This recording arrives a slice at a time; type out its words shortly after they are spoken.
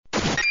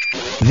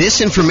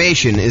This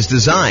information is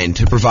designed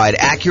to provide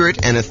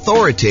accurate and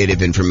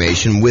authoritative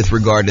information with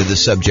regard to the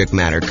subject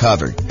matter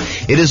covered.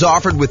 It is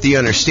offered with the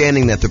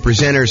understanding that the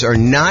presenters are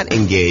not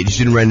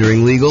engaged in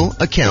rendering legal,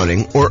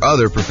 accounting, or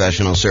other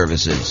professional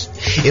services.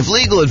 If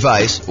legal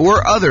advice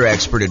or other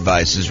expert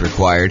advice is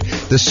required,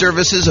 the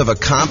services of a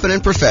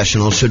competent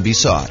professional should be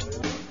sought.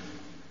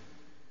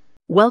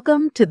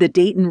 Welcome to the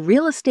Dayton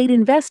Real Estate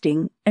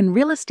Investing and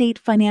Real Estate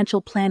Financial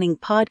Planning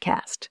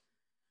Podcast.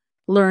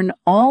 Learn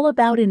all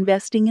about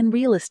investing in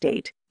real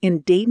estate in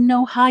Dayton,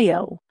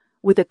 Ohio,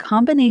 with a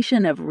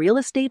combination of real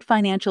estate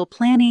financial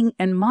planning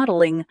and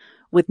modeling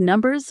with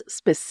numbers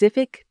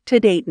specific to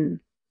Dayton,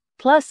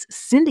 plus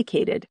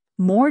syndicated,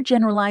 more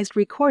generalized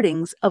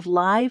recordings of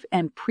live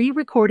and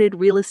pre-recorded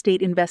real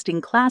estate investing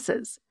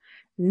classes,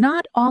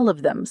 not all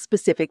of them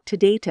specific to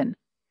Dayton.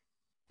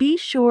 Be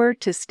sure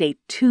to stay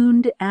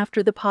tuned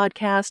after the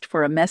podcast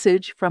for a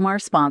message from our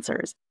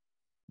sponsors.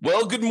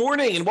 Well, good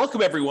morning and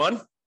welcome,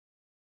 everyone.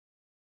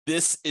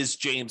 This is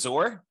James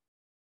Orr,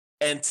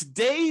 and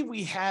today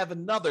we have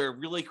another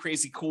really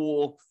crazy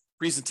cool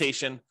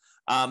presentation.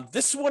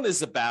 This one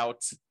is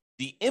about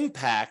the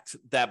impact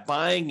that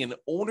buying an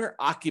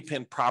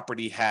owner-occupant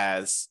property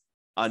has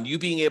on you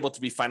being able to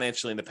be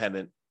financially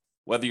independent,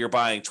 whether you're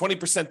buying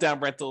 20% down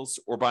rentals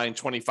or buying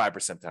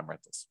 25% down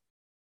rentals.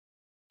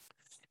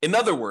 In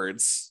other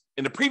words,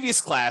 in the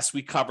previous class,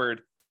 we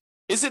covered,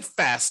 is it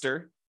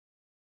faster?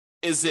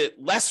 Is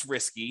it less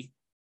risky?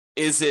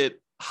 Is it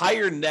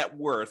higher net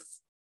worth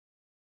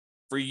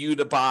for you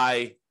to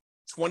buy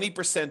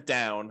 20%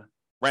 down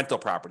rental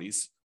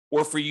properties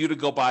or for you to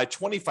go buy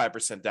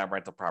 25% down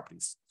rental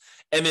properties?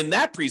 And in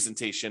that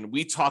presentation,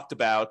 we talked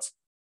about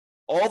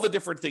all the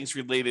different things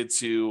related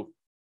to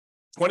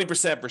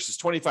 20% versus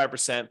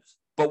 25%.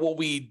 But what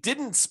we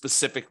didn't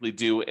specifically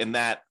do in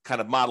that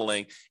kind of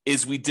modeling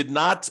is we did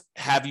not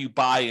have you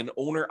buy an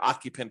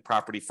owner-occupant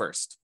property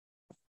first.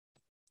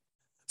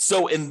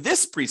 So in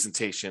this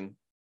presentation,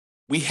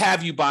 we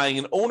have you buying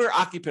an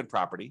owner-occupant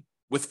property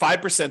with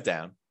 5%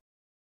 down.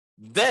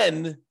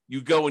 Then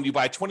you go and you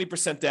buy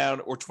 20% down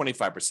or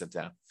 25%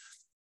 down.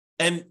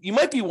 And you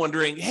might be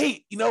wondering,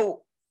 hey,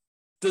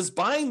 does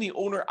buying the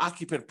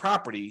owner-occupant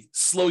property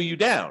slow you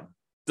down?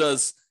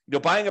 Does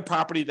buying a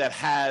property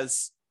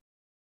that's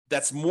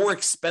more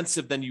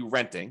expensive than you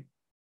renting,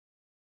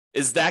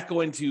 is that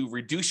going to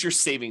reduce your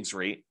savings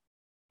rate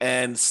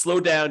and slow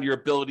down your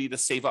ability to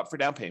save up for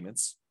down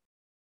payments?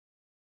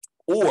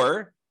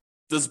 Or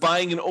does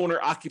buying an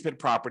owner-occupant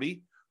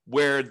property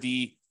where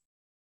the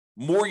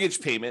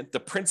mortgage payment, the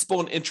principal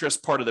and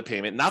interest part of the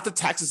payment, not the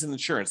taxes and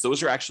insurance,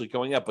 those are actually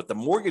going up, but the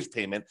mortgage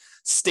payment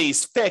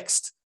stays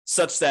fixed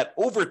such that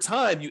over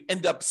time you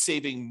end up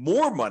saving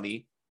more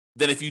money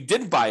than if you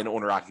didn't buy an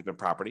owner-occupant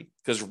property,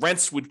 because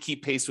rents would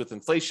keep pace with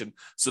inflation.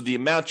 So the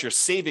amount you're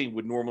saving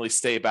would normally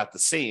stay about the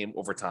same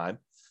over time.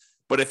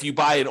 But if you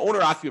buy an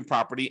owner-occupant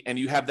property and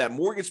you have that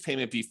mortgage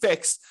payment be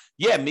fixed,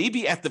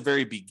 maybe at the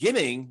very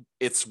beginning,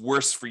 it's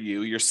worse for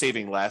you. You're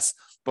saving less.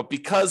 But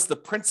because the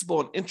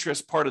principal and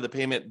interest part of the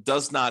payment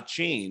does not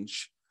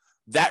change,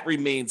 that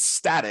remains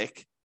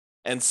static.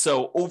 And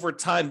so over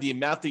time, the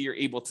amount that you're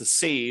able to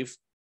save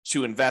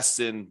to invest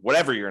in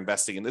whatever you're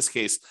investing, in this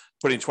case,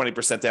 putting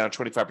 20% down,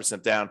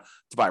 25% down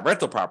to buy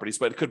rental properties,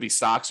 but it could be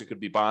stocks, it could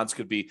be bonds, it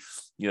could be,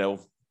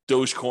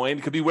 Dogecoin,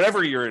 it could be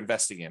whatever you're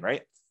investing in,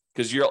 right?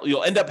 Because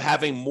you'll end up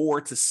having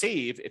more to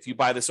save if you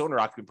buy this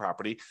owner-occupant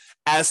property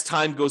as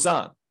time goes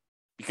on,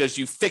 because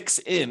you fix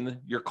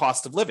in your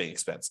cost of living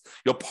expense,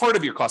 part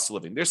of your cost of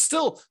living. There's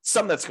still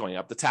some that's going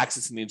up, the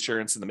taxes and the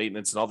insurance and the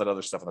maintenance and all that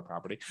other stuff on the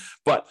property,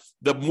 but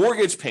the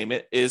mortgage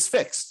payment is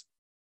fixed.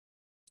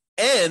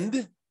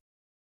 And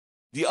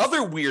the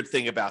other weird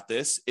thing about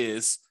this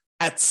is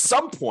at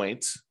some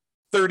point,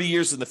 30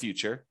 years in the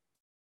future,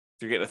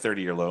 if you're getting a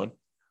 30-year loan,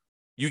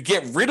 you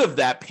get rid of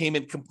that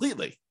payment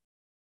completely.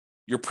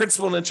 Your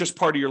principal and interest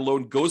part of your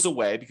loan goes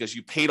away because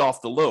you paid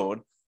off the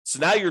loan. So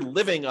now you're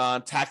living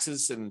on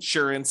taxes and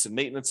insurance and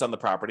maintenance on the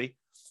property.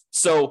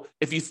 So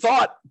if you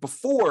thought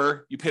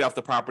before you paid off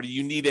the property,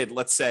 you needed,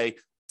 let's say,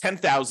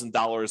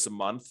 $10,000 a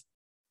month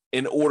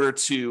in order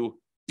to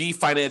be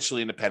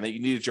financially independent, you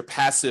needed your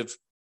passive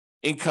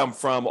income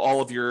from all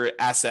of your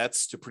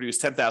assets to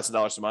produce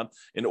 $10,000 a month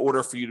in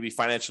order for you to be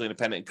financially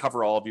independent and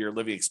cover all of your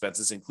living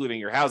expenses, including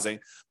your housing.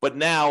 But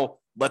now,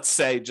 let's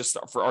say, just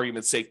for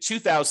argument's sake,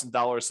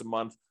 $2,000 a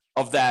month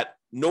of that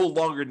no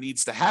longer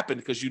needs to happen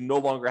because you no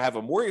longer have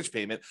a mortgage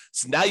payment.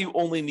 So now you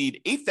only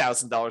need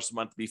 $8,000 a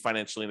month to be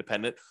financially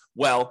independent.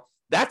 Well,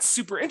 that's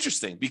super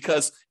interesting,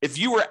 because if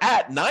you were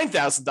at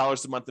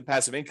 $9,000 a month in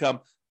passive income,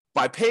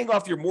 by paying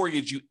off your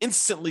mortgage, you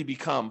instantly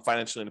become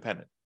financially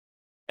independent.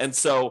 And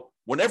so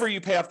whenever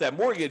you pay off that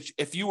mortgage,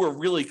 if you were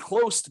really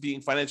close to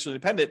being financially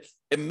independent,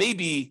 it may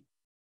be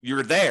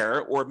you're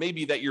there, or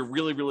maybe that you're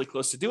really, really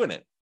close to doing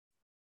it.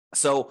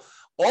 So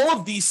all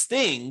of these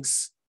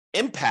things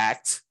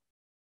impact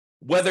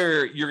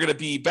whether you're going to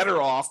be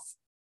better off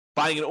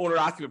buying an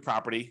owner-occupant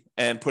property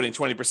and putting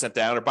 20%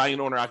 down, or buying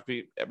an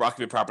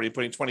owner-occupant property and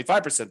putting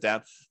 25%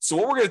 down. So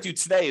what we're going to do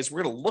today is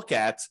we're going to look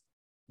at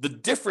the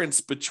difference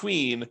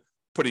between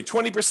putting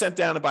 20%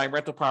 down and buying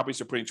rental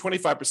properties or putting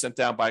 25%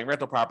 down buying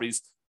rental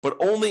properties, but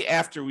only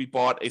after we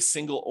bought a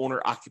single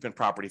owner-occupant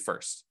property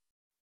first.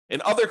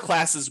 In other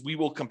classes, we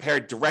will compare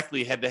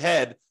directly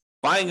head-to-head,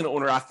 buying an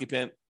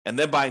owner-occupant and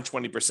then buying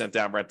 20%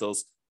 down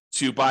rentals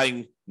to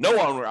buying no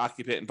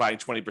owner-occupant and buying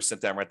 20%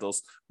 down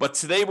rentals. But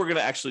today we're going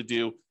to actually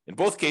do, in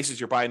both cases,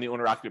 you're buying the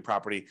owner-occupant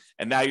property,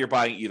 and now you're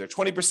buying either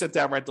 20%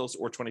 down rentals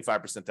or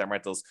 25% down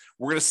rentals.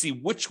 We're going to see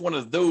which one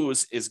of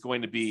those is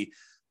going to be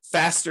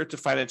faster to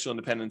financial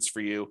independence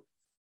for you,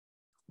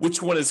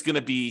 which one is going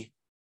to be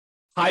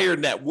higher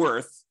net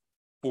worth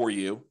for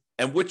you,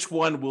 and which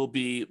one will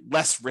be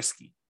less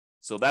risky.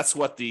 So that's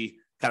what the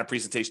kind of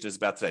presentation is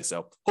about today.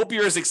 So hope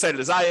you're as excited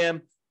as I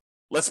am.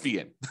 Let's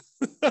begin.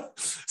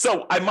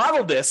 So I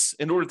modeled this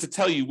in order to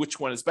tell you which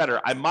one is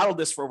better. I modeled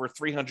this for over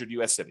 300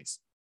 US cities.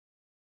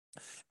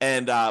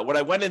 And what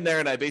I went in there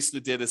and I basically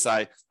did is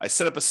I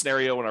set up a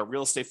scenario in our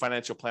real estate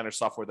financial planner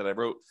software that I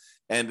wrote,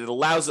 and it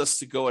allows us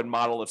to go and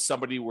model if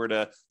somebody were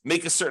to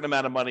make a certain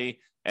amount of money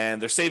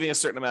and they're saving a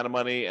certain amount of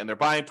money and they're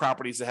buying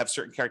properties that have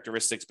certain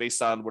characteristics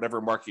based on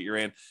whatever market you're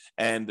in,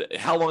 and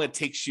how long it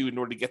takes you in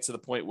order to get to the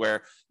point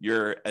where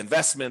your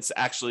investments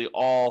actually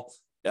all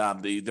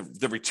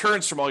the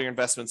returns from all your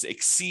investments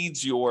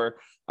exceeds your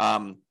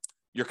kind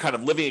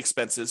of living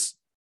expenses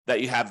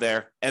that you have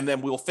there. And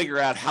then we'll figure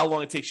out how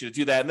long it takes you to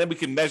do that. And then we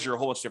can measure a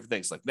whole bunch of different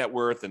things like net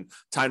worth and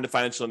time to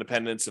financial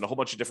independence and a whole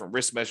bunch of different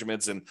risk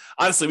measurements. And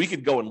honestly, we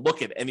could go and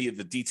look at any of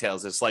the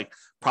details. It's like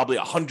probably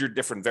 100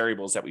 different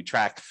variables that we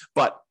track,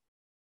 but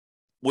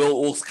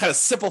we'll kind of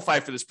simplify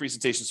for this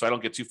presentation so I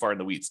don't get too far in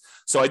the weeds.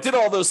 So I did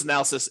all those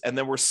analysis, and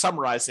then we're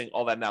summarizing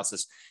all that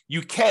analysis.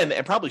 You can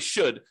and probably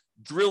should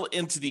drill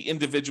into the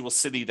individual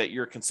city that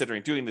you're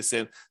considering doing this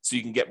in so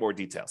you can get more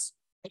details.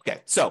 Okay,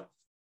 so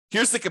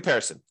here's the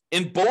comparison.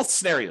 In both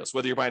scenarios,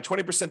 whether you're buying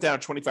 20% down or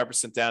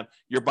 25% down,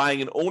 you're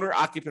buying an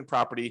owner-occupant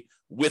property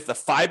with a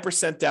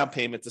 5% down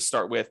payment to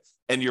start with,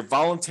 and you're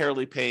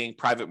voluntarily paying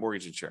private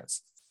mortgage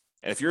insurance.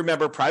 And if you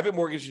remember, private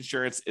mortgage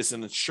insurance is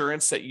an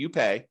insurance that you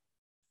pay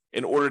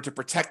in order to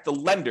protect the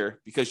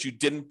lender because you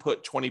didn't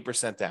put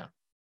 20% down.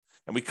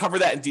 And we cover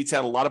that in detail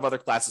in a lot of other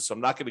classes, so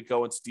I'm not going to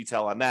go into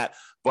detail on that,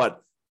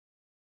 but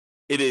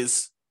it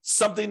is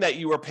something that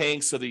you are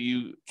paying so that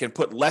you can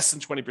put less than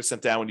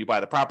 20% down when you buy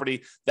the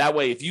property. That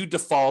way, if you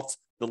default,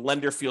 the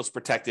lender feels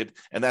protected.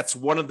 And that's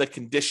one of the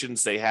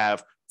conditions they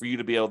have for you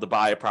to be able to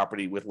buy a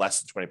property with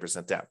less than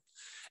 20% down.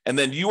 And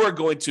then you are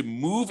going to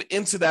move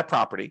into that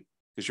property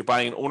because you're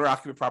buying an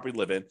owner-occupant property to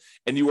live in,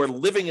 and you are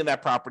living in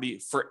that property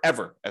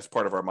forever as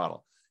part of our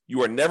model.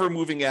 You are never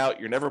moving out.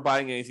 You're never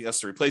buying anything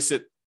else to replace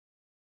it.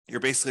 You're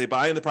basically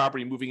buying the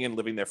property, moving in,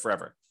 living there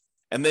forever.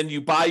 And then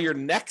you buy your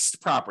next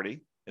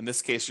property. In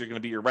this case, you're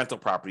going to be your rental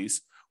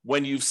properties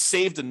when you've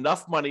saved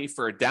enough money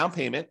for a down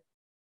payment,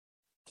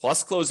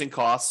 plus closing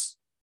costs,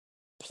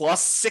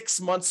 plus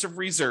 6 months of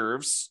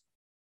reserves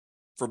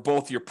for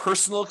both your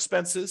personal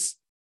expenses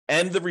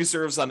and the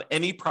reserves on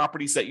any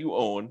properties that you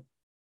own.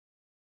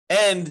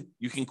 And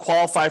you can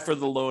qualify for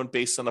the loan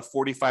based on a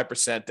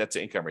 45% debt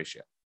to income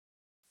ratio.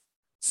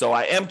 So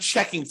I am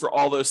checking for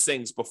all those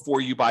things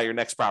before you buy your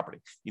next property.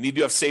 You need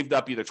to have saved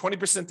up either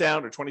 20%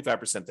 down or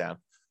 25% down,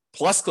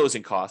 plus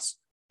closing costs,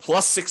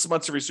 plus 6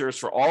 months of reserves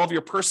for all of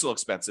your personal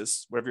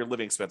expenses, whatever your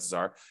living expenses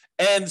are,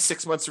 and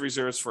 6 months of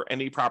reserves for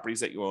any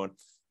properties that you own.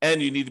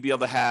 And you need to be able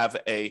to have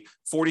a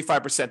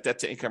 45% debt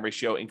to income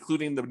ratio,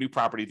 including the new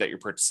property that you're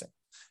purchasing.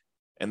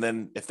 And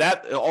then if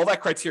all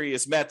that criteria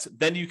is met,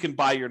 then you can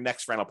buy your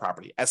next rental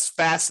property as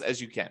fast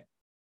as you can.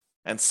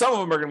 And some of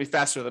them are going to be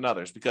faster than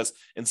others because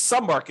in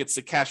some markets,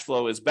 the cash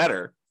flow is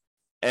better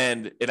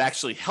and it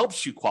actually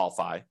helps you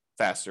qualify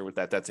faster with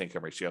that debt to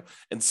income ratio.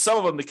 And some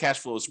of them, the cash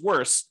flow is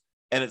worse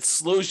and it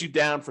slows you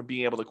down from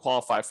being able to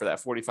qualify for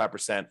that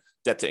 45%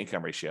 debt to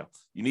income ratio.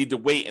 You need to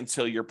wait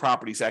until your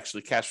properties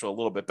actually cash flow a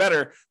little bit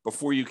better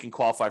before you can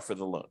qualify for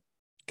the loan.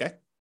 Okay.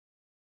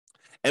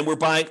 And we're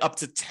buying up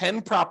to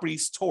 10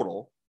 properties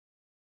total.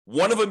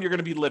 One of them you're going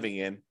to be living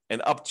in,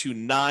 and up to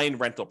 9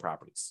 rental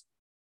properties.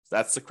 So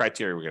that's the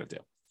criteria we're going to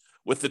do.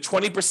 With the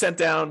 20%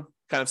 down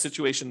kind of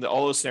situation,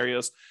 all those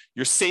scenarios,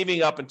 you're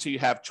saving up until you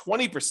have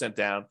 20%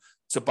 down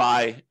to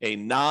buy a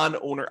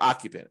non-owner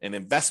occupant, an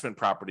investment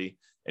property,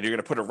 and you're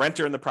going to put a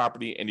renter in the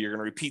property, and you're going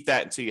to repeat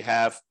that until you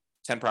have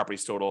 10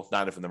 properties total,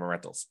 9 of them are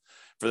rentals.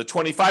 For the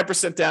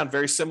 25% down,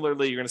 very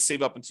similarly, you're going to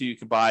save up until you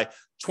can buy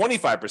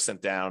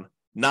 25% down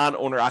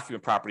non-owner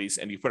occupant properties,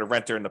 and you put a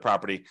renter in the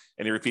property,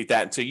 and you repeat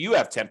that until you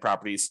have 10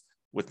 properties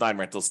with 9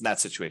 rentals in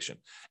that situation.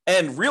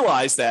 And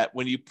realize that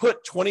when you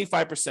put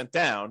 25%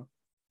 down,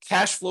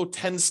 cash flow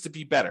tends to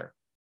be better.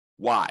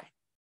 Why?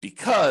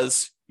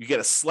 Because you get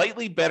a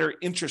slightly better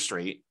interest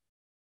rate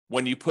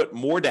when you put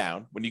more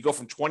down. When you go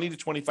from 20 to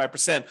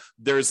 25%,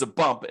 there's a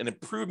bump, an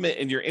improvement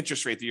in your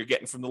interest rate that you're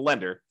getting from the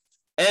lender.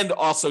 And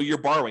also you're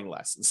borrowing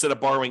less. Instead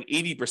of borrowing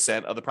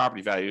 80% of the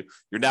property value,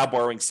 you're now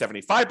borrowing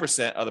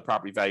 75% of the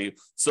property value.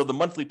 So the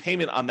monthly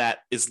payment on that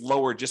is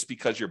lower just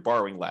because you're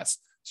borrowing less.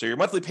 So your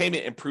monthly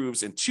payment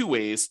improves in 2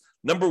 ways.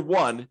 Number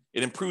one,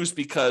 it improves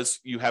because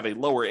you have a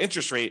lower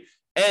interest rate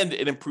and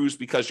it improves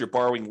because you're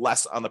borrowing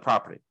less on the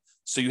property.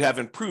 So you have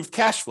improved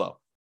cash flow,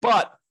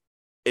 but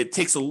it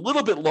takes a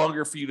little bit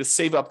longer for you to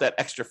save up that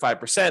extra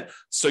 5%.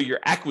 So your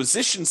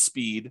acquisition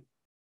speed,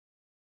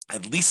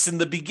 at least in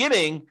the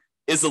beginning,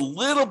 is a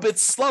little bit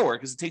slower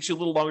because it takes you a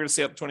little longer to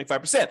save up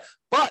 25%.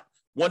 But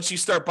once you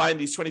start buying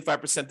these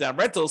 25% down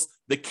rentals,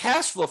 the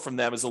cash flow from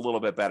them is a little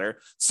bit better.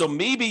 So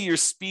maybe your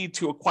speed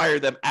to acquire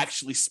them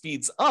actually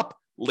speeds up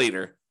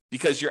later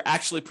because you're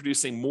actually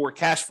producing more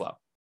cash flow.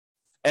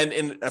 And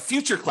in a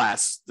future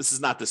class, this is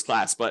not this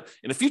class, but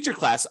in a future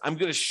class, I'm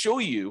going to show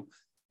you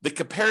the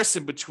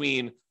comparison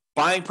between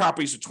buying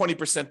properties with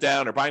 20%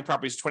 down or buying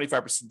properties with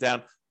 25%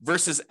 down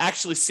versus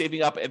actually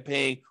saving up and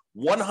paying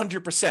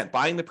 100%,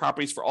 buying the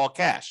properties for all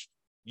cash.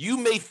 You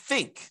may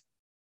think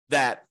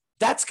that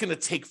that's going to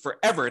take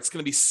forever. It's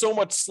going to be so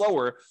much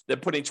slower than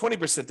putting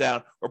 20%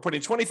 down or putting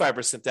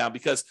 25% down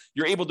because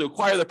you're able to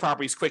acquire the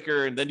properties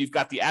quicker and then you've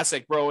got the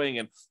asset growing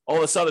and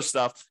all this other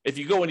stuff. If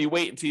you go and you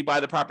wait until you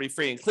buy the property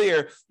free and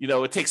clear,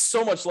 it takes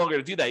so much longer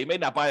to do that. You may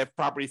not buy a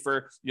property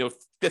for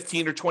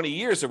 15 or 20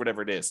 years or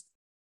whatever it is.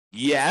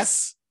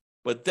 Yes,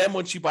 but then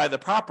once you buy the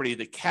property,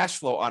 the cash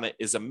flow on it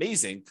is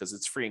amazing because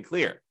it's free and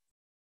clear.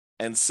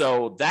 And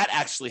so that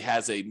actually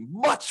has a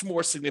much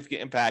more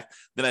significant impact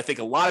than I think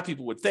a lot of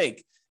people would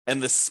think.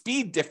 And the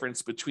speed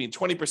difference between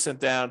 20%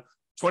 down,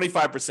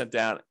 25%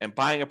 down, and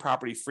buying a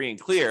property free and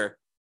clear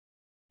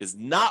is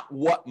not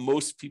what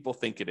most people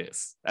think it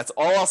is. That's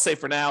all I'll say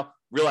for now.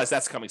 Realize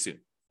that's coming soon.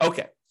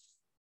 Okay.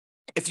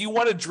 If you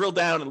want to drill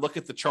down and look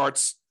at the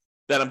charts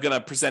that I'm going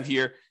to present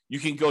here, you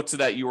can go to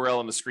that URL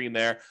on the screen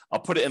there. I'll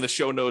put it in the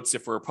show notes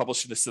if we're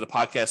publishing this to the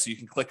podcast, so you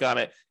can click on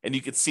it and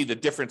you can see the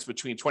difference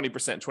between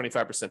 20% and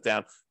 25%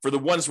 down for the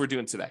ones we're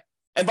doing today.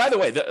 And by the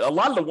way, a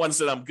lot of the ones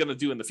that I'm going to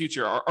do in the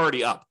future are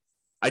already up.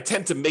 I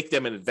tend to make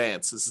them in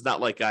advance. This is not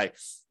like I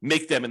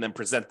make them and then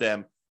present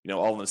them,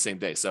 all on the same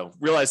day. So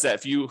realize that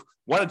if you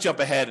want to jump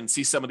ahead and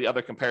see some of the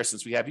other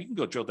comparisons we have, you can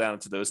go drill down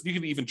into those. You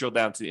can even drill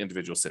down to the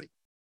individual city.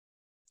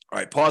 All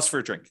right, pause for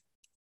a drink.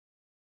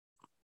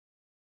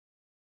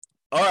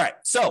 All right,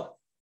 so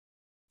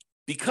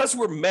because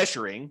we're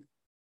measuring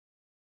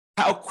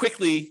how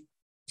quickly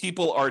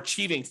people are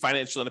achieving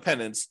financial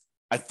independence,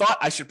 I thought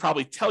I should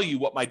probably tell you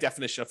what my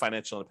definition of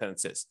financial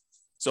independence is.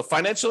 So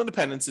financial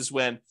independence is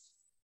when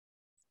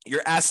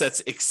your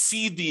assets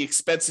exceed the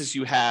expenses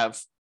you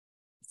have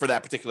for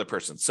that particular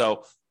person.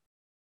 So,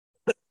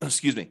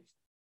 excuse me,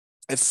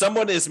 if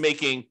someone is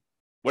making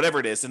whatever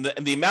it is, and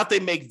the amount they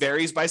make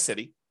varies by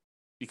city,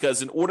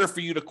 because in order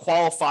for you to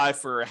qualify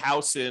for a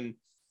house in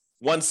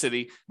one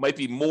city might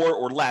be more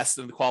or less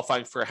than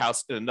qualifying for a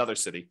house in another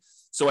city.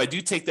 So I do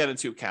take that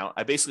into account.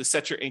 I basically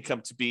set your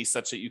income to be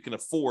such that you can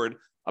afford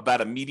about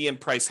a median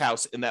price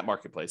house in that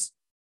marketplace.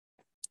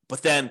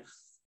 But then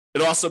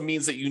it also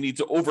means that you need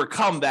to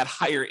overcome that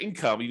higher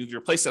income. You need to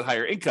replace that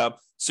higher income.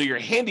 So you're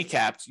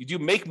handicapped. You do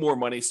make more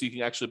money so you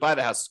can actually buy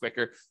the houses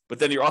quicker, but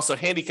then you're also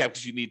handicapped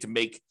because you need to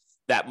make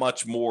that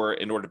much more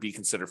in order to be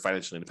considered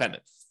financially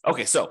independent.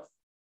 Okay, so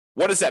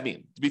what does that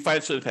mean to be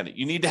financially independent?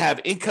 You need to have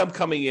income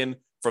coming in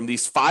from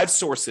these 5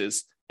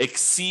 sources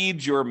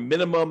exceed your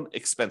minimum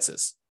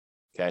expenses.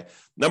 Okay.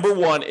 Number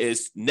 1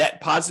 is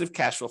net positive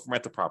cash flow from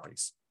rental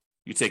properties.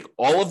 You take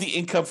all of the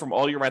income from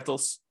all your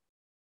rentals.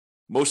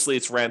 Mostly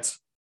it's rent,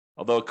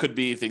 although it could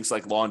be things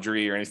like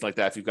laundry or anything like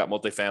that. If you've got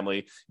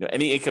multifamily,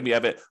 any income you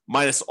have it,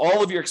 minus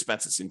all of your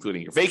expenses,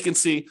 including your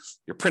vacancy,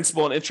 your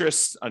principal and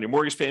interest on your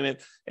mortgage payment,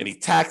 any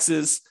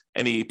taxes,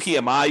 any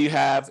PMI you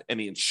have,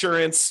 any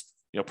insurance,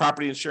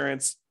 property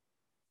insurance,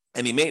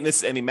 any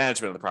maintenance, any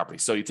management of the property.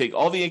 So you take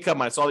all the income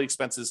minus all the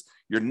expenses,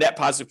 your net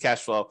positive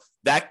cash flow,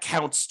 that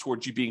counts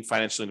towards you being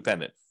financially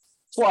independent.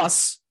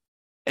 Plus,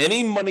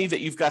 any money that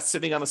you've got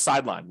sitting on the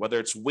sideline, whether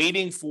it's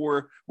waiting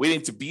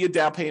to be a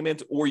down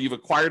payment, or you've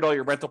acquired all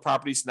your rental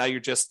properties, now you're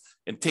just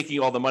taking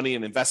all the money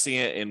and investing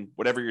it in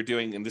whatever you're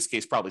doing, in this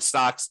case, probably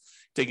stocks,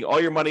 taking all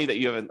your money that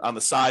you have on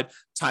the side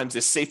times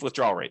this safe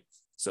withdrawal rate.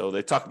 So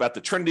they talk about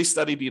the Trinity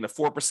study being a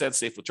 4%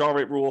 safe withdrawal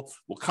rate rule.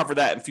 We'll cover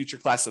that in future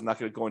classes. I'm not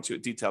going to go into it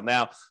in detail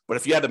now. But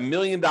if you had $1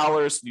 million,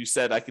 you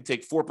said I could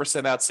take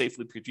 4% out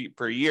safely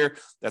per year,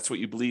 that's what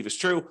you believe is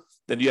true,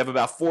 then you have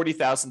about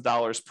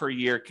 $40,000 per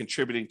year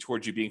contributing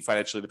towards you being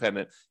financially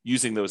independent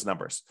using those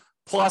numbers.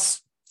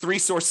 Plus 3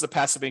 sources of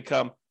passive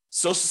income: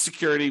 Social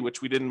Security,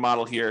 which we didn't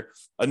model here,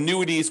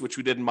 annuities, which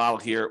we didn't model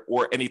here,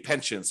 or any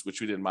pensions,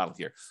 which we didn't model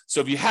here. So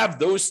if you have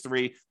those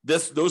 3,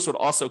 those would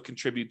also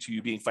contribute to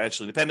you being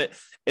financially independent.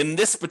 In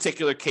this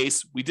particular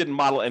case, we didn't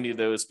model any of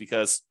those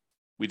because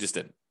we just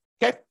didn't.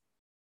 Okay.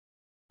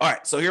 All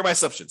right. So here are my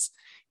assumptions.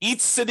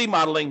 Each city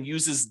modeling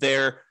uses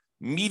their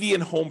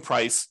median home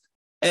price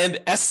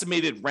and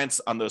estimated rents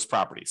on those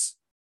properties.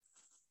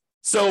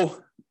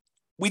 So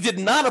we did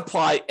not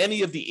apply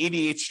any of the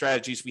 88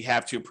 strategies we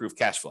have to improve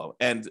cash flow.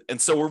 And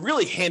so we're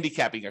really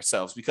handicapping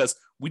ourselves because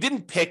we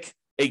didn't pick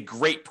a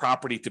great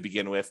property to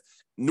begin with,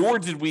 nor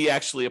did we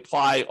actually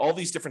apply all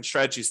these different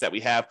strategies that we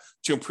have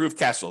to improve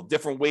cash flow,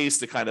 different ways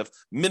to kind of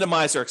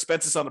minimize our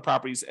expenses on the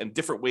properties and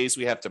different ways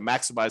we have to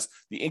maximize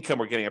the income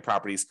we're getting at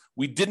properties.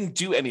 We didn't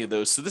do any of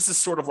those. So this is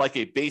sort of like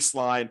a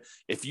baseline.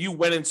 If you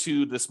went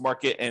into this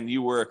market and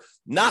you were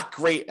not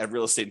great at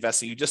real estate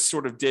investing, you just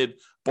sort of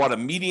bought a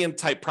median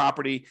type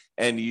property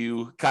and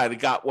you kind of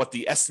got what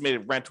the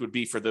estimated rent would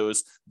be for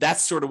those.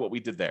 That's sort of what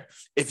we did there.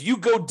 If you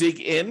go dig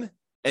in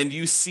and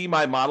you see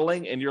my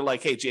modeling and you're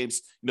like, hey,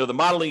 James, the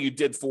modeling you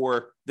did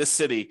for this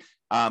city,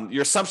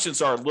 your assumptions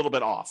are a little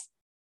bit off.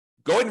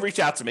 Go ahead and reach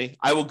out to me.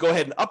 I will go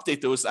ahead and update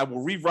those. I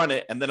will rerun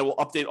it, and then it will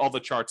update all the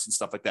charts and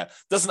stuff like that.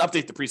 Doesn't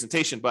update the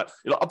presentation, but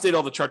it'll update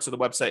all the charts on the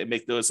website and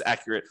make those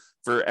accurate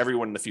for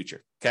everyone in the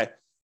future, okay?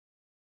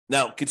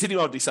 Now, continue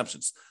on with the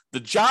assumptions.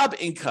 The job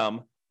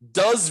income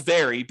does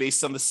vary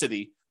based on the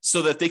city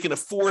so that they can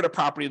afford a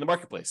property in the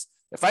marketplace.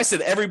 If I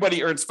said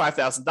everybody earns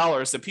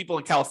 $5,000, then people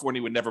in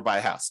California would never buy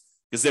a house,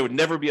 because they would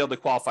never be able to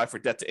qualify for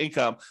debt to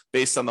income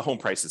based on the home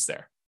prices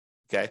there,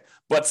 okay?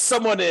 But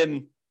someone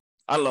in,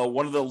 I don't know,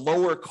 one of the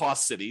lower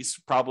cost cities,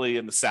 probably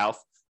in the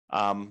South,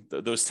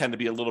 those tend to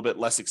be a little bit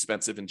less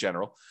expensive in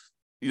general.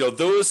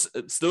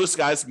 Those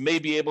guys may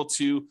be able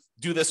to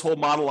do this whole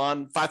model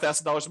on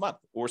 $5,000 a month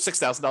or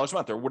 $6,000 a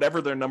month or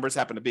whatever their numbers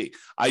happen to be.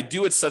 I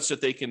do it such that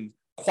they can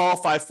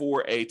qualify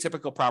for a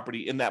typical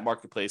property in that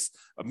marketplace,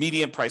 a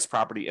median price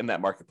property in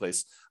that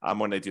marketplace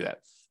when they do that.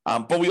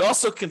 But we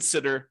also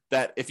consider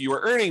that if you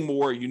are earning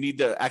more, you need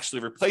to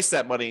actually replace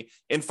that money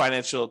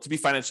to be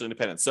financially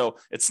independent. So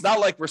it's not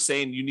like we're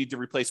saying you need to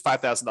replace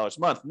 $5,000 a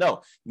month.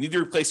 No, you need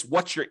to replace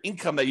what your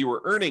income that you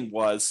were earning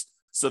was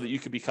so that you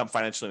can become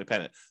financially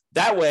independent.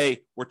 That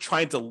way, we're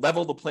trying to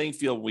level the playing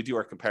field when we do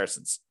our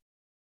comparisons.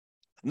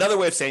 Another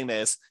way of saying that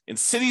is in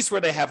cities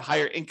where they have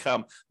higher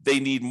income, they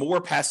need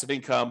more passive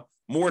income,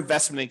 more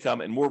investment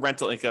income, and more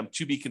rental income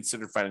to be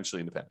considered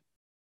financially independent.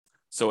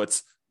 So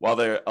while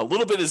a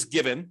little bit is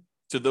given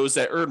to those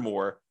that earn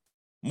more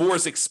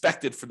is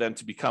expected for them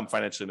to become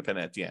financially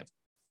independent at the end.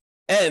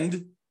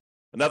 And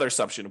another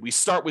assumption, we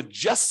start with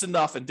just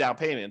enough in down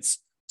payments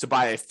to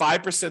buy a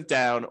 5%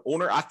 down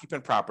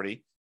owner-occupant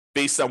property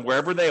based on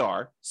wherever they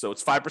are. So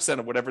it's 5%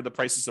 of whatever the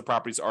prices of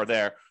properties are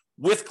there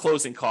with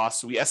closing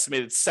costs. So we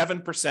estimated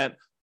 7%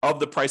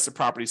 of the price of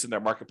properties in their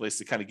marketplace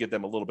to kind of give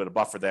them a little bit of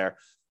buffer there.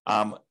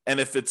 And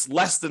if it's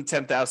less than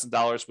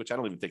 $10,000, which I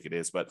don't even think it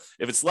is, but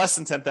if it's less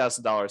than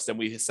 $10,000, then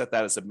we set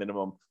that as a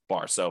minimum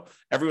bar. So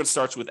everyone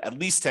starts with at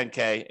least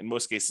 10K. In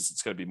most cases,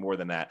 it's going to be more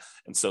than that.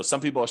 And so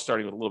some people are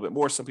starting with a little bit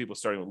more, some people are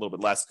starting with a little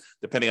bit less,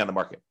 depending on the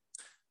market.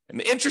 And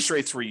the interest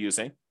rates we're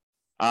using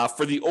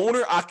for the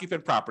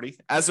owner-occupant property,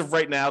 as of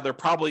right now, they're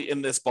probably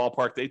in this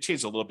ballpark. They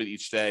change a little bit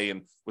each day,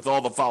 and with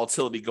all the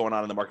volatility going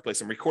on in the marketplace,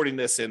 I'm recording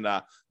this in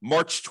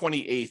March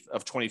 28th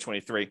of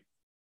 2023.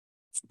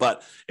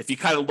 But if you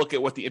kind of look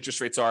at what the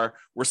interest rates are,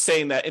 we're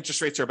saying that interest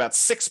rates are about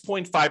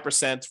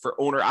 6.5% for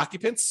owner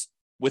occupants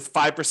with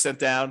 5%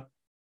 down.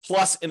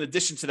 Plus, in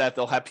addition to that,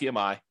 they'll have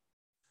PMI.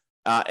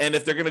 And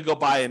if they're going to go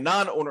buy a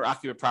non-owner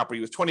occupant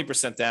property with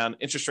 20% down,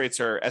 interest rates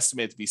are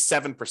estimated to be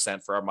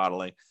 7% for our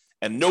modeling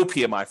and no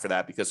PMI for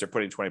that because they're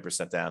putting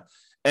 20% down.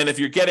 And if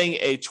you're getting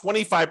a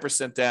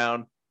 25%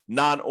 down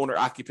non-owner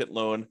occupant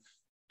loan,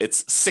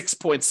 it's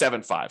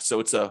 6.75. So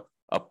it's a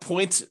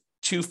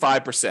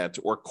 0.25%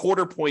 or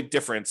quarter point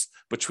difference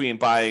between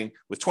buying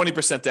with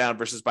 20% down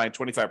versus buying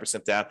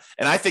 25% down.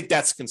 And I think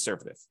that's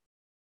conservative.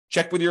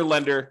 Check with your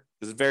lender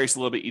because it varies a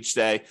little bit each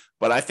day,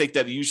 but I think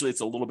that usually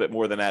it's a little bit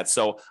more than that.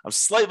 So I'm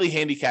slightly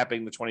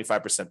handicapping the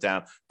 25%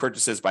 down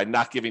purchases by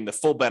not giving the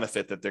full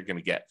benefit that they're going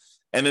to get.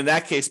 And in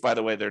that case, by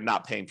the way, they're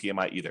not paying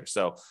PMI either.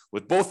 So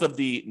with both of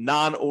the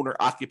non-owner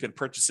occupant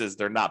purchases,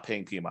 they're not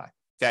paying PMI.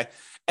 Okay.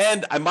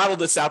 And I modeled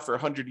this out for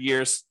 100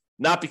 years.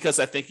 Not because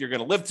I think you're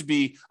going to live to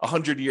be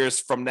 100 years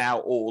from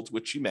now old,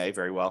 which you may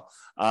very well,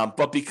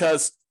 but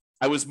because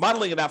I was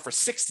modeling it out for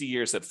 60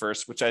 years at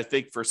first, which I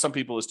think for some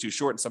people is too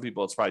short and some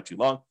people it's probably too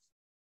long.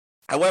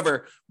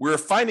 However, we're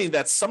finding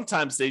that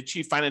sometimes they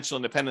achieve financial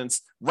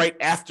independence right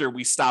after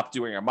we stop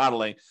doing our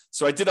modeling.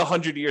 So I did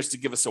 100 years to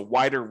give us a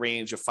wider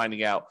range of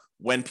finding out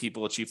when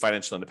people achieve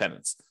financial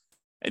independence.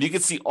 And you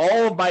can see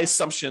all of my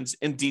assumptions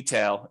in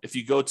detail if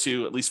you go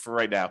to, at least for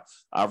right now,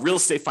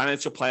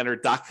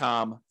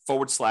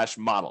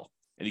 realestatefinancialplanner.com/model.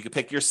 And you can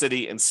pick your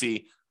city and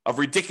see a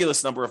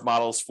ridiculous number of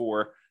models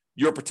for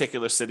your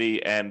particular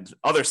city and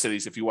other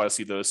cities if you want to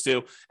see those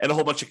too, and a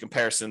whole bunch of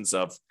comparisons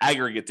of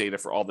aggregate data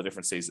for all the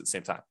different cities at the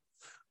same time.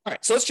 All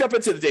right, so let's jump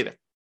into the data. Let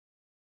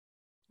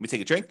me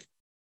take a drink.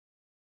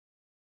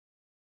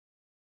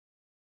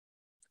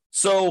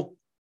 So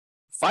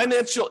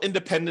financial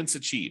independence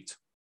achieved.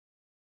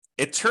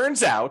 It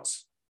turns out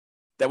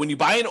that when you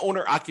buy an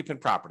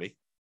owner-occupant property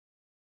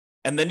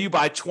and then you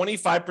buy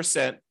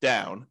 25%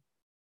 down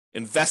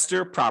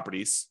investor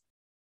properties,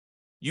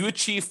 you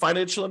achieve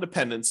financial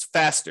independence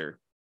faster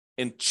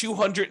in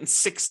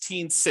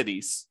 216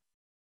 cities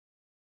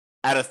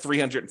out of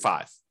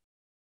 305.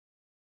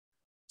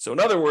 So in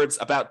other words,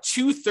 about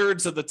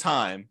 2/3 of the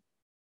time,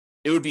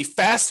 it would be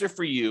faster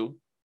for you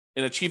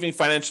in achieving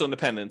financial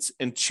independence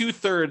in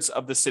 2/3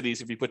 of the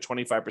cities if you put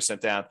 25%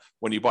 down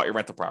when you bought your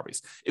rental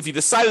properties. If you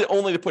decided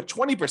only to put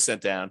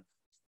 20% down,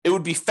 it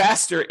would be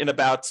faster in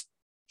about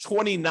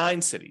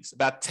 29 cities,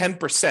 about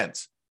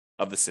 10%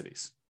 of the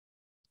cities.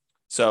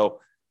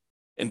 So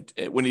in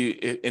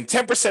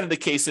 10% of the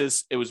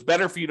cases, it was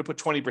better for you to put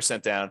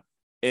 20% down.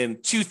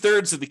 In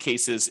 2/3 of the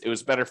cases, it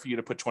was better for you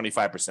to put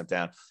 25%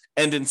 down.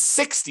 And in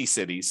 60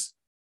 cities,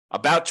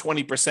 about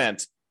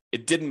 20%,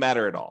 it didn't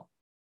matter at all.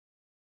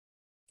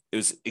 It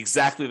was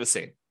exactly the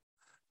same.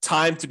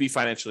 Time to be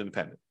financially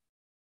independent.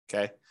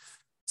 Okay.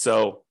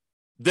 So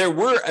there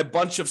were a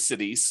bunch of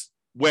cities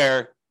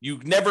where you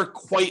never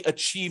quite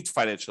achieved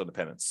financial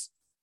independence,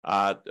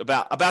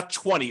 about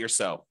 20 or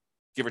so,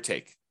 give or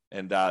take.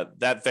 And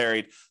that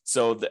varied.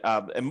 So,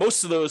 and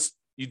most of those,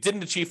 you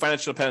didn't achieve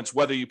financial independence,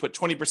 whether you put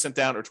 20%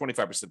 down or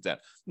 25% down.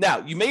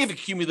 Now, you may have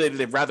accumulated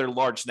a rather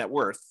large net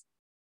worth,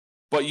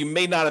 but you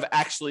may not have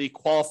actually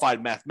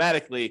qualified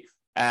mathematically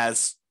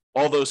as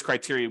all those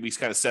criteria we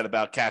kind of said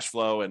about cash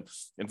flow and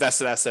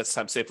invested assets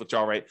times safe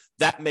withdrawal rate.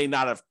 That may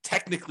not have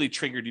technically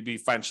triggered you to be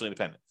financially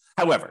independent.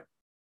 However,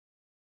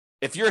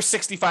 if you're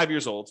 65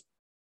 years old,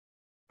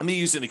 let me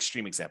use an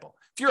extreme example.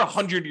 If you're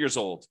 100 years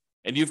old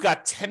and you've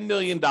got $10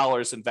 million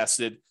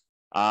invested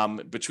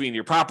between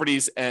your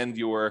properties and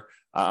your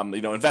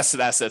invested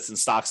assets and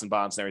stocks and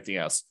bonds and everything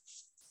else,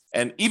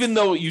 and even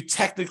though you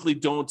technically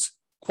don't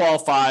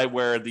qualify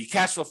where the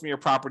cash flow from your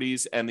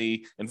properties and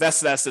the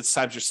invested assets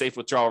times your safe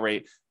withdrawal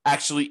rate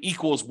actually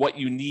equals what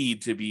you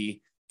need to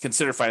be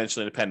considered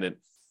financially independent.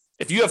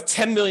 If you have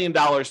 $10 million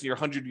and you're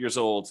 100 years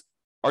old,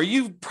 are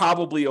you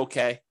probably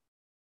okay?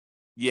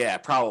 Yeah,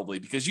 probably,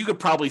 because you could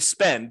probably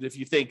spend, if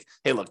you think,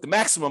 hey, look, the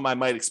maximum I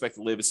might expect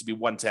to live is to be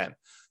 110.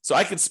 So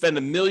I could spend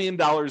 $1 million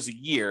a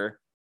year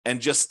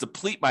and just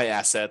deplete my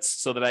assets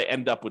so that I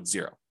end up with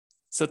zero.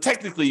 So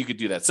technically you could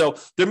do that. So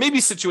there may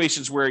be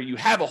situations where you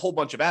have a whole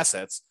bunch of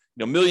assets,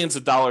 millions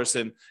of dollars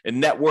in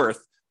net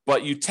worth,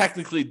 but you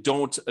technically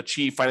don't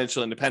achieve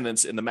financial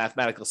independence in the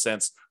mathematical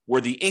sense, where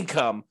the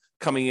income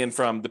coming in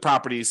from the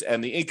properties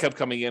and the income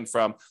coming in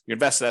from your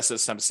invested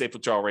assets times safe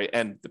withdrawal rate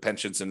and the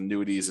pensions and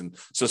annuities and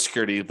Social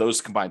Security, those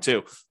combined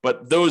too.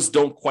 But those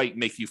don't quite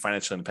make you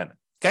financially independent.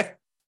 Okay.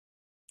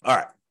 All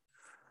right.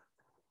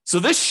 So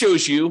this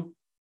shows you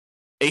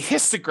a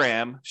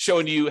histogram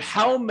showing you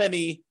how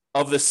many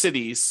of the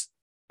cities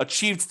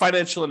achieved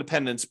financial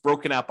independence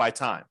broken out by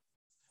time.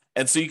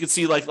 And so you can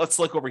see, like, let's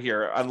look over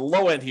here on the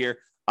low end here.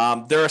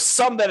 There are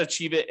some that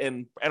achieve it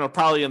in, and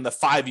probably in the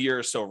 5 year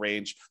or so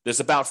range. There's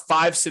about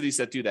 5 cities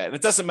that do that. And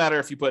it doesn't matter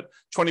if you put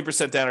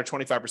 20% down or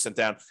 25%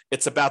 down,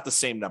 it's about the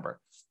same number.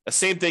 The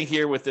same thing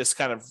here with this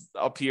kind of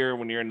up here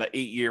when you're in the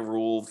 8-year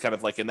rule, kind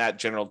of like in that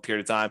general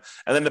period of time.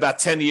 And then about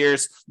 10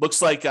 years,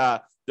 looks like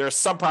there are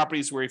some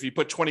properties where if you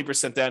put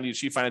 20% down, you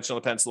achieve financial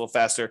independence a little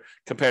faster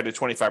compared to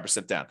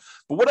 25% down.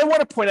 But what I want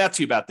to point out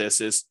to you about this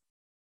is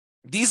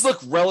these look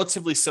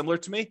relatively similar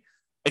to me,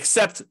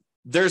 except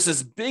there's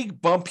this big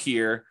bump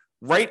here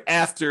right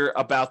after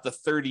about the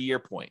 30-year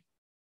point.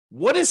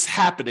 What is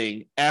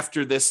happening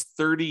after this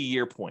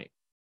 30-year point?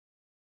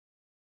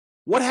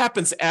 What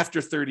happens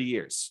after 30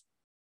 years?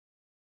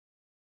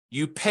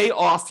 You pay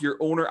off your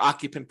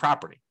owner-occupant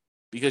property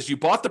because you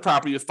bought the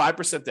property with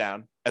 5%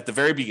 down at the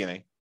very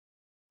beginning.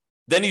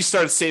 Then you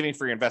started saving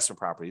for your investment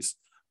properties.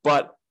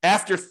 But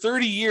after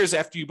 30 years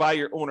after you buy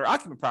your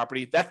owner-occupant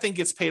property, that thing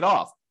gets paid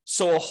off.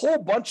 So a whole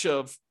bunch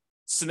of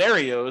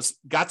scenarios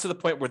got to the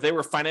point where they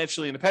were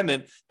financially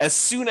independent as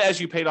soon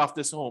as you paid off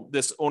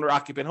this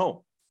owner-occupant home.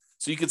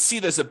 So you can see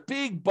there's a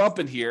big bump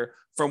in here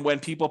from when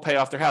people pay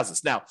off their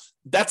houses. Now,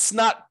 that's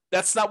not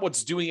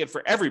what's doing it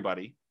for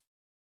everybody,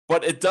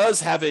 but it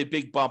does have a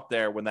big bump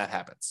there when that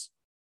happens.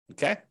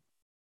 Okay?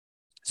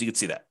 So you can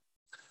see that.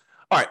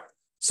 All right.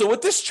 So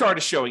what this chart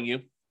is showing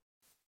you,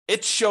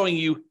 it's showing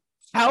you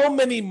how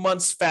many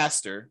months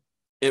faster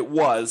it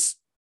was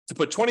to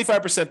put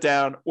 25%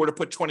 down or to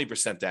put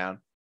 20% down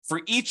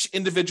for each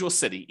individual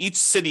city. Each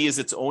city is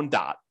its own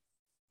dot.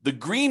 The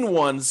green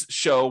ones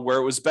show where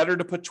it was better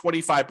to put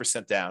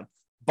 25% down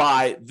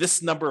by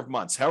this number of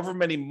months, however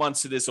many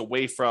months it is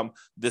away from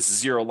this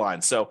zero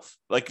line. So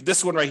like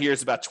this one right here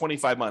is about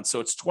 25 months. So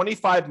it's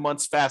 25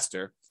 months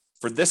faster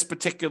for this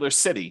particular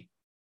city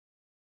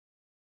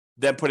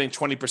than putting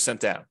 20%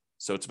 down.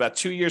 So it's about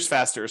 2 years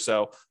faster or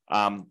so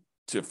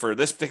for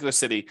this particular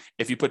city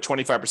if you put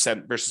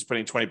 25% versus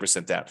putting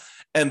 20% down.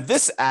 And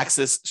this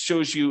axis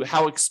shows you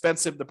how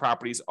expensive the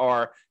properties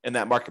are in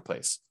that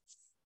marketplace.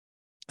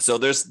 So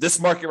there's this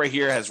market right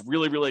here has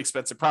really, really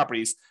expensive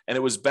properties, and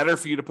it was better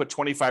for you to put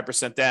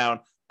 25% down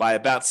by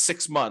about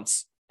 6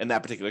 months in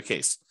that particular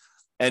case.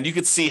 And you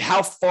can see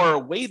how far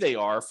away they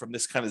are from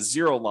this kind of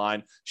zero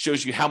line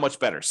shows you how much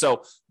better.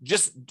 So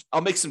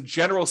I'll make some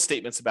general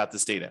statements about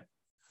this data.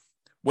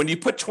 When you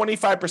put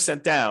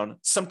 25% down,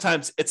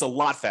 sometimes it's a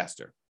lot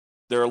faster.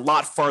 They're a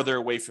lot farther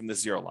away from the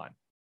zero line.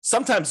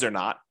 Sometimes they're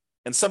not,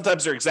 and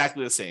sometimes they're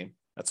exactly the same.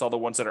 That's all the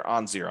ones that are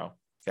on zero.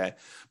 Okay.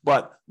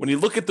 But when you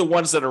look at the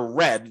ones that are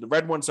red, the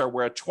red ones are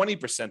where a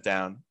 20%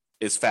 down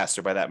is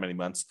faster by that many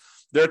months.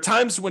 There are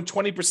times when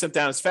 20%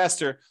 down is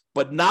faster,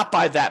 but not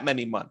by that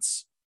many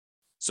months.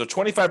 So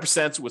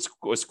 25%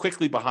 was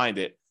quickly behind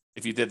it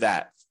if you did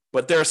that.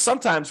 But there are some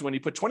times when you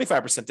put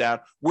 25% down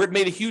where it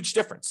made a huge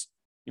difference.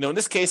 In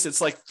this case,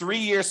 it's like 3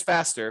 years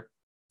faster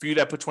for you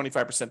to put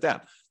 25%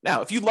 down.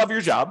 Now, if you love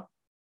your job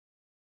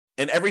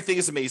and everything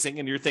is amazing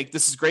and you think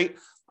this is great,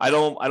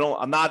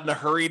 I'm not in a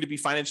hurry to be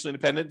financially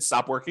independent,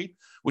 stop working,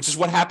 which is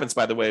what happens,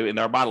 by the way, in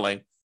our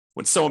modeling.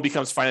 When someone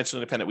becomes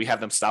financially independent, we have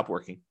them stop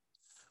working.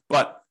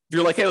 But if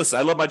you're like, hey, listen,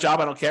 I love my job,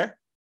 I don't care,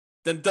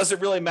 then does it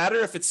really matter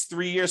if it's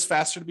 3 years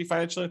faster to be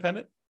financially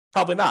independent?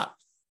 Probably not.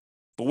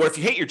 But what if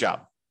you hate your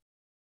job?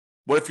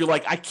 What if you're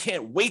like, I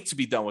can't wait to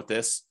be done with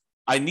this.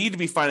 I need to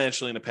be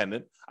financially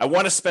independent. I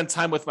want to spend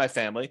time with my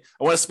family.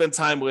 I want to spend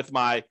time with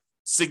my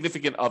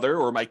significant other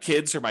or my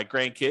kids or my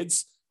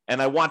grandkids.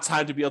 And I want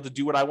time to be able to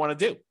do what I want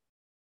to do.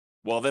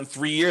 Well, then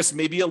 3 years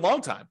may be a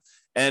long time.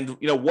 And,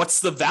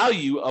 what's the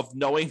value of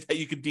knowing that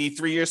you could be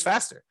 3 years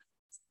faster?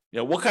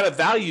 What kind of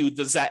value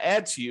does that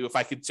add to you if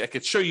I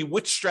could show you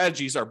which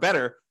strategies are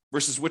better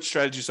versus which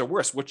strategies are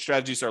worse, which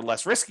strategies are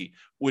less risky,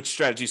 which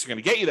strategies are going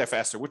to get you there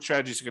faster, which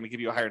strategies are going to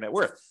give you a higher net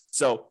worth.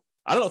 So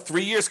I don't know,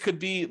 3 years could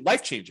be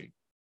life-changing.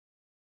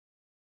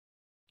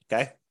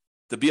 Okay.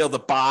 To be able to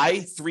buy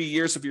 3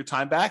 years of your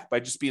time back by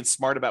just being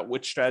smart about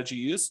which strategy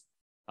you use,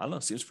 I don't know,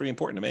 seems pretty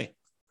important to me.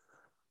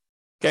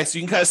 Okay. So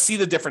you can kind of see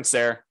the difference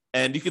there.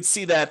 And you can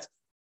see that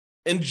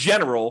in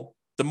general,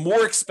 the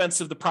more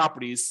expensive the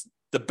properties,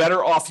 the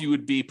better off you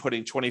would be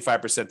putting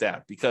 25%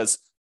 down because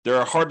there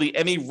are hardly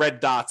any red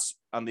dots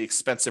on the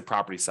expensive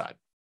property side.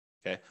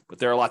 Okay. But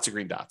there are lots of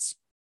green dots.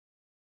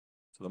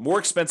 So the more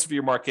expensive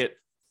your market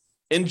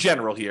in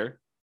general here,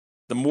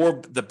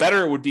 the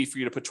better it would be for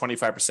you to put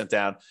 25%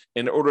 down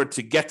in order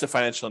to get to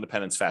financial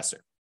independence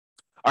faster.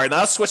 All right, now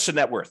let's switch to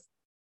net worth.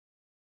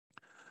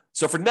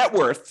 So for net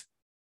worth,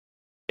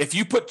 if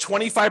you put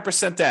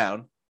 25%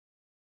 down,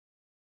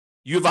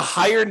 you have a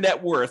higher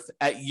net worth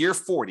at year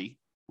 40,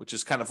 which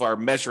is kind of our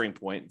measuring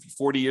point,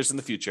 40 years in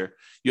the future.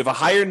 You have a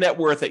higher net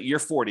worth at year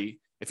 40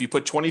 if you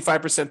put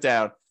 25%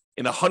 down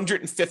in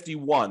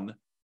 151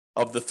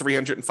 of the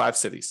 305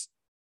 cities.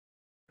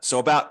 So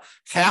about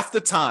half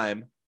the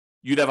time,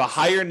 you'd have a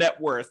higher net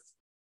worth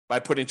by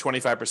putting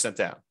 25%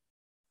 down,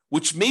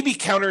 which may be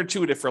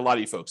counterintuitive for a lot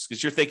of you folks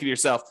because you're thinking to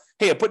yourself,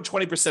 hey, I'm putting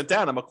 20%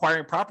 down. I'm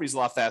acquiring properties a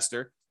lot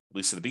faster, at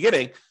least at the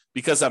beginning,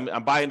 because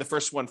I'm buying the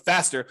first one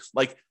faster.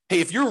 Like,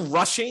 hey, if you're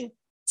rushing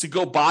to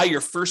go buy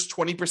your first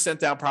 20%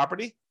 down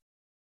property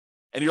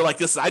and you're like,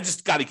 listen, I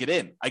just got to get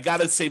in. I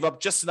got to save up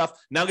just enough.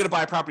 Now I'm going to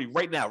buy a property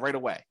right now, right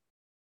away.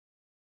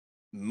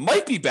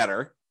 Might be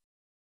better,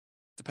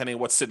 depending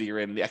on what city you're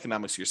in, the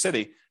economics of your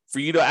city, for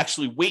you to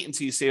actually wait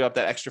until you save up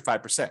that extra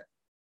 5%.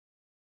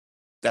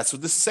 That's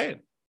what this is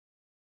saying.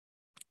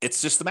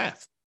 It's just the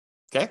math.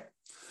 Okay.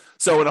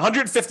 So in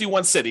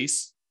 151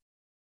 cities,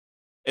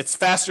 it's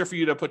faster for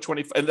you to put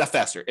not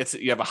faster.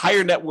 You have a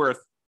higher net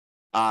worth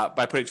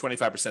by putting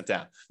 25%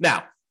 down.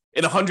 Now,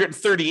 in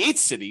 138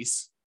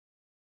 cities,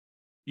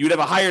 you would have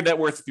a higher net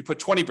worth if you put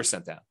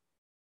 20% down.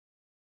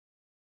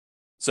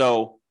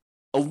 So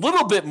a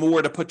little bit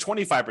more to put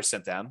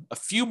 25% down, a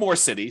few more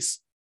cities,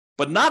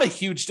 but not a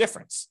huge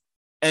difference.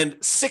 And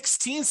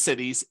 16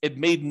 cities, it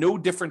made no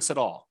difference at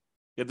all.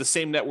 You have the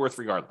same net worth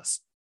regardless.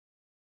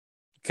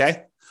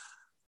 Okay.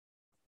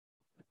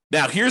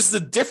 Now, here's the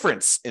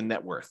difference in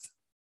net worth.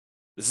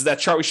 This is that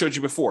chart we showed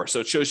you before.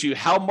 So it shows you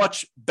how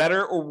much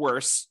better or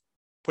worse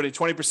putting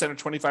 20% or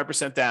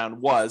 25%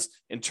 down was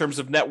in terms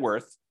of net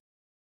worth,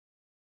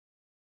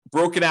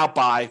 broken out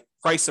by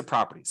price of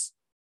properties.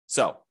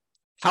 So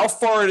how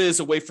far it is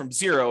away from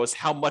zero is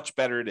how much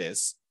better it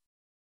is.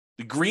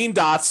 The green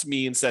dots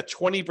means that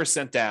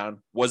 20% down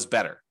was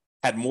better,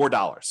 had more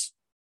dollars.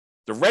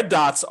 The red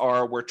dots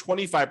are where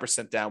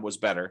 25% down was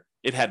better.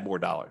 It had more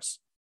dollars.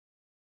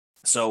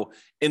 So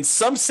in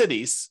some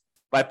cities,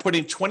 by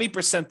putting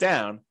 20%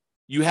 down,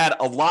 you had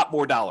a lot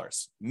more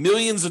dollars,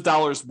 millions of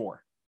dollars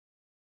more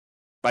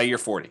by year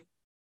 40.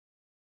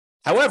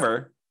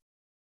 However,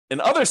 in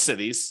other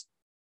cities,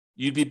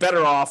 you'd be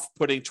better off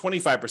putting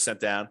 25%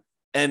 down.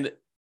 And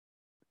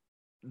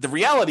the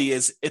reality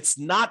is it's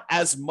not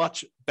as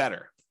much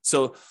better.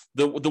 So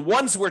the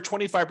ones where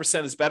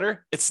 25% is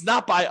better, it's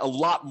not by a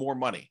lot more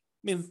money.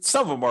 I mean,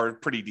 some of them are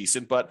pretty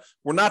decent, but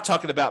we're not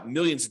talking about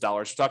millions of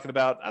dollars. We're talking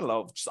about, I don't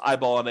know, just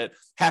eyeballing it,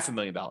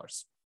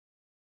 $500,000.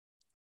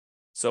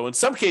 So in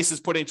some cases,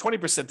 putting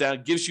 20%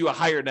 down gives you a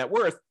higher net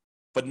worth,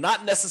 but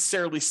not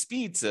necessarily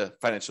speed to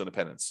financial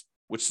independence,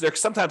 which they're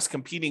sometimes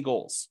competing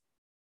goals.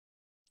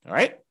 All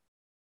right.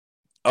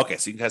 Okay.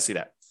 So you can kind of see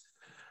that.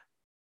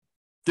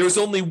 There was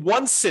only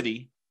one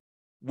city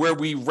where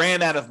we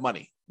ran out of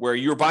money, where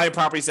you were buying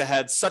properties that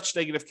had such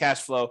negative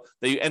cash flow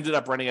that you ended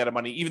up running out of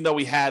money, even though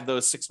we had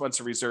those 6 months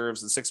of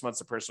reserves and 6 months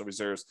of personal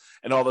reserves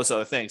and all those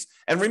other things.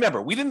 And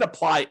remember, we didn't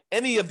apply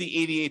any of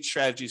the 88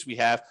 strategies we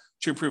have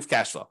to improve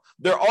cash flow.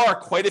 There are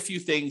quite a few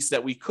things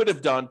that we could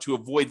have done to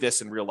avoid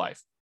this in real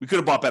life. We could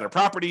have bought better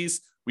properties.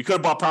 We could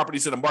have bought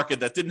properties in a market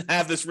that didn't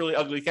have this really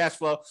ugly cash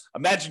flow.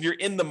 Imagine you're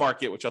in the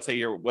market, which I'll tell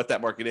you what that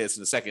market is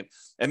in a second.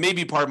 And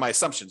maybe part of my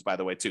assumptions, by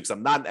the way, too, because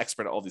I'm not an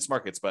expert at all these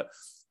markets. But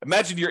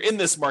imagine you're in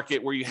this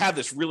market where you have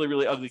this really,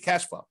 really ugly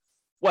cash flow.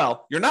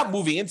 Well, you're not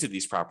moving into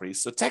these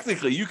properties. So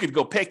technically, you could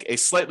go pick a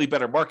slightly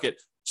better market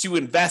to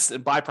invest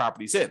and buy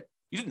properties in.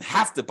 You didn't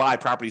have to buy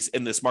properties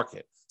in this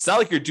market. It's not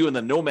like you're doing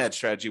the nomad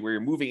strategy where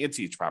you're moving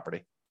into each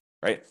property,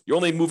 right? You're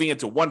only moving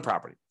into one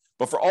property.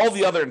 But for all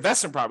the other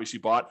investment properties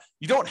you bought,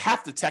 you don't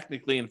have to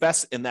technically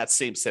invest in that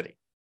same city.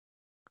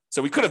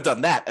 So we could have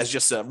done that as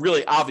just a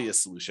really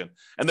obvious solution.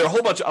 And there are a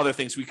whole bunch of other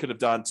things we could have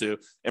done to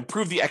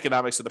improve the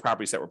economics of the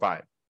properties that we're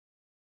buying.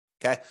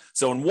 Okay.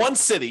 So in one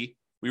city,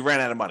 we ran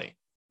out of money.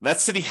 That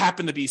city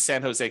happened to be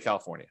San Jose,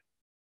 California.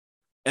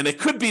 And it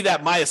could be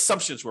that my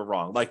assumptions were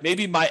wrong. Like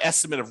maybe my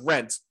estimate of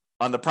rent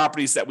on the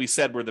properties that we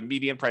said were the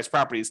median price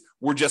properties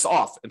were just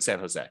off in San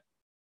Jose.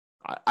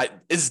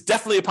 It's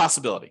definitely a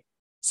possibility.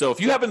 So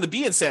if you happen to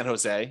be in San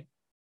Jose,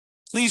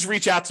 please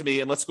reach out to me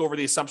and let's go over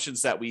the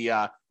assumptions that we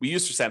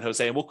used for San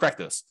Jose and we'll correct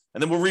those.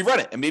 And then we'll rerun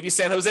it. And maybe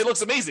San Jose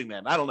looks amazing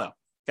then. I don't know.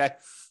 Okay.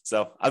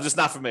 So I'm just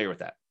not familiar with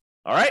that.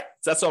 All right.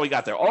 So that's all we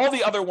got there. All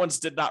the other ones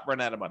did not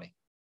run out of money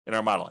in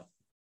our modeling.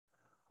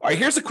 All right.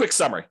 Here's a quick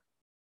summary.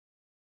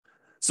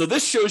 So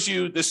this shows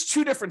you, there's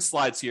two different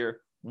slides here.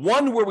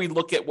 One where we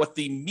look at what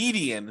the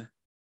median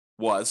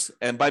was.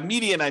 And by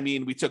median, I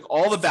mean, we took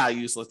all the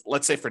values,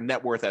 let's say for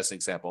net worth as an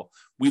example,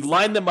 we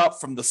lined them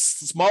up from the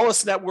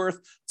smallest net worth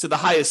to the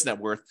highest net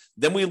worth.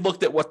 Then we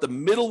looked at what the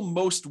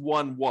middlemost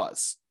one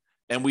was.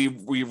 And we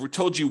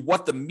told you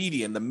what the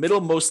median, the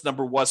middlemost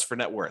number was for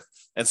net worth.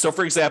 And so,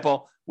 for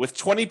example, with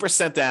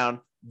 20% down,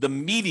 the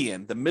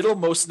median, the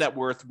middlemost net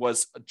worth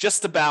was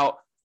just about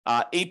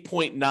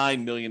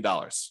 $8.9 million.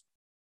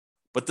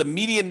 But the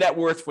median net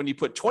worth when you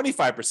put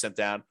 25%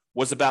 down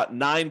was about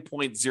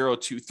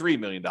 $9.023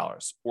 million,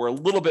 or a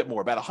little bit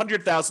more, about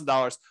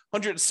 $100,000,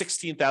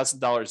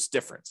 $116,000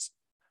 difference.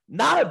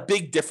 Not a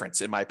big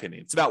difference, in my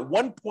opinion. It's about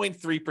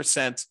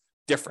 1.3%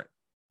 different,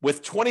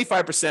 with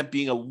 25%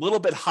 being a little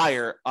bit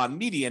higher on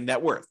median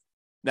net worth.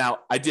 Now,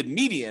 I did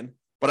median,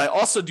 but I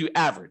also do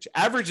average.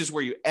 Average is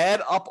where you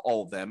add up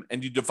all of them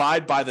and you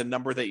divide by the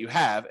number that you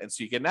have, and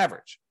so you get an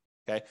average.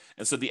 Okay,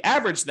 and so the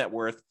average net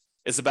worth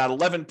is about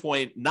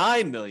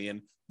 11.9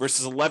 million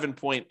versus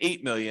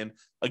 11.8 million.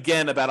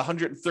 Again, about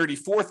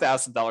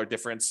 $134,000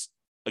 difference.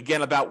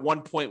 Again, about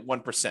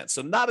 1.1%.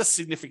 So not a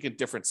significant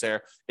difference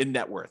there in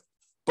net worth.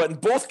 But in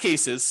both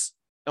cases,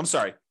 I'm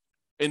sorry,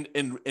 in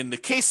the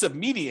case of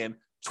median,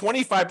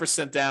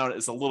 25% down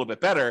is a little bit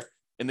better.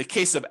 In the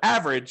case of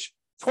average,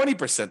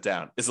 20%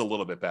 down is a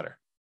little bit better.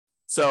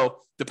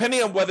 So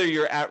depending on whether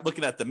you're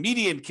looking at the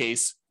median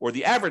case or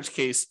the average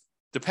case,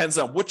 depends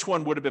on which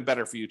one would have been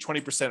better for you,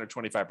 20% or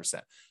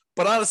 25%.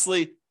 But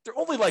honestly, they're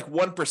only like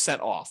 1%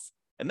 off.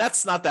 And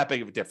that's not that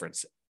big of a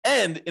difference.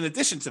 And in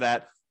addition to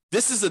that,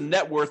 this is a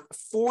net worth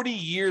 40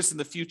 years in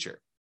the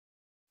future.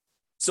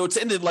 So it's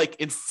in like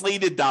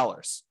inflated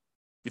dollars.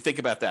 You think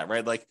about that,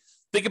 right? Like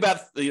think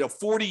about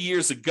 40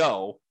 years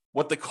ago,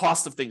 what the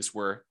cost of things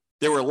were.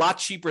 They were a lot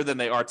cheaper than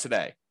they are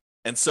today.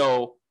 And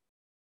so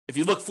if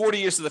you look 40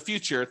 years in the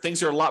future,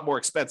 things are a lot more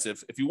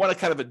expensive. If you want to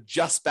kind of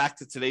adjust back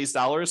to today's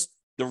dollars,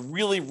 the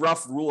really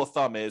rough rule of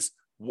thumb is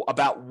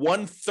about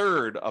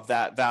 1/3 of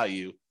that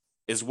value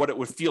is what it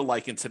would feel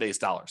like in today's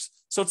dollars.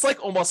 So it's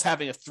like almost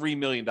having a $3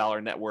 million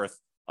net worth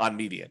on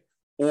median,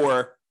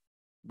 or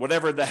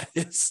whatever that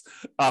is,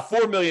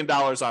 $4 million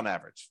on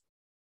average.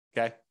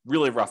 Okay,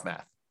 really rough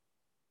math.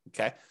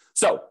 Okay,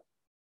 so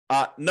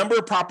number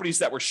of properties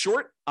that were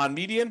short on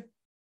median,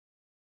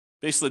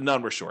 basically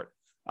none were short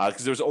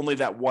because there was only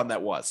that one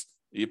that was.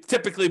 You're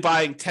typically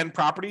buying 10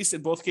 properties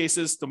in both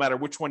cases, no matter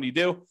which one you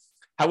do.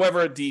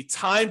 However, the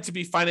time to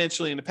be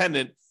financially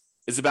independent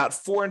is about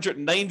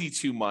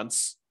 492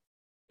 months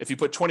if you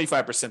put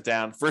 25%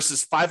 down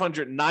versus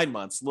 509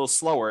 months, a little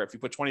slower if you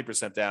put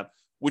 20% down,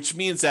 which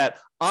means that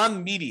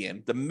on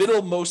median, the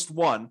middlemost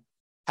one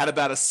had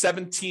about a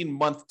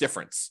 17-month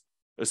difference.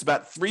 It was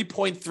about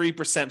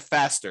 3.3%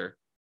 faster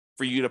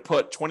for you to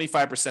put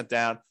 25%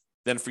 down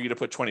than for you to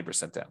put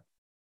 20% down.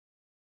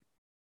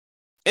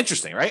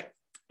 Interesting, right?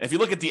 And if you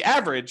look at the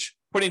average,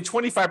 putting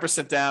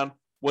 25% down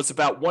was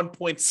about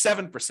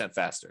 1.7%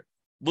 faster,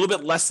 a little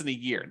bit less than a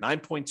year,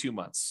 9.2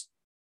 months.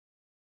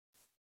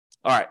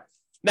 All right.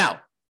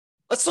 Now,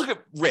 let's look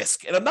at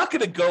risk. And I'm not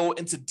going to go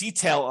into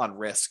detail on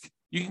risk.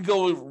 You can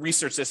go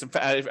research this. In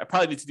fact, I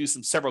probably need to do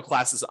several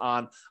classes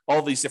on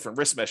all these different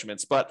risk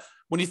measurements. But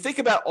when you think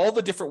about all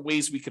the different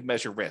ways we could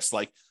measure risk,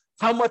 like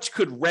how much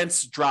could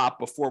rents drop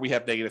before we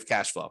have negative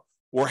cash flow?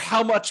 Or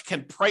how much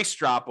can price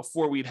drop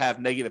before we'd have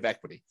negative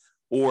equity?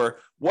 Or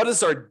what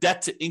is our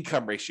debt to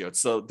income ratio?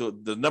 So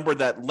the number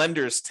that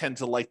lenders tend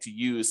to like to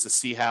use to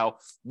see how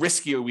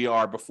risky we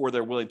are before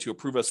they're willing to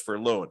approve us for a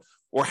loan.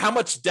 Or how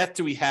much debt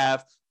do we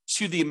have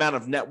to the amount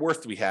of net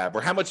worth we have,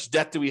 or how much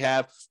debt do we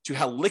have to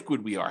how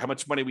liquid we are, how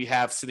much money we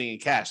have sitting in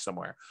cash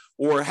somewhere,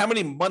 or how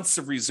many months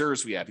of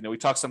reserves we have. We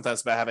talk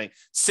sometimes about having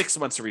 6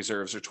 months of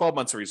reserves or 12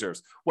 months of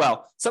reserves.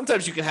 Well,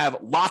 sometimes you can have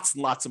lots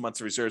and lots of months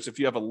of reserves if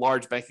you have a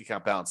large bank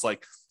account balance,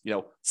 like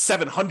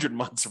 700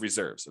 months of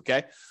reserves.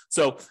 Okay.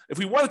 So if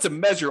we wanted to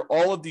measure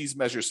all of these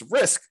measures of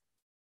risk,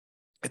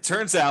 it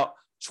turns out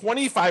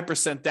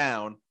 25%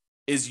 down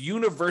is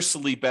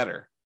universally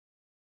better.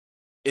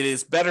 It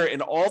is better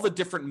in all the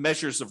different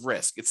measures of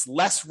risk. It's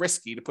less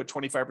risky to put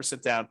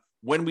 25% down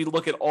when we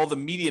look at all the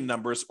median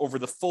numbers over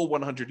the full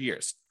 100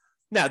 years.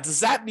 Now, does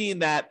that mean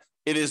that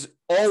it is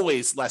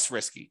always less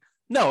risky?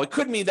 No, it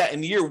could mean that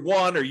in year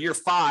 1 or year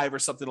 5 or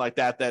something like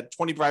that, that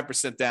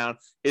 25% down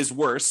is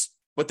worse,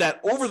 but that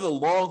over the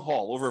long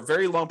haul, over a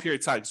very long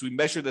period of time, because we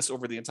measure this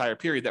over the entire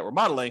period that we're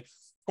modeling,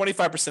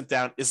 25%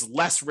 down is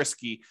less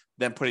risky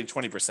than putting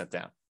 20%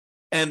 down.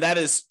 And that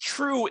is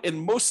true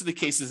in most of the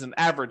cases in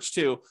average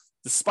too.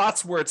 The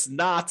spots where it's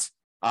not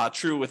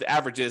true with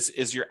averages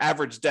is your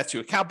average debt to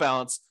account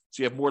balance.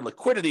 So you have more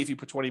liquidity if you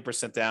put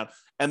 20% down,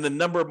 and the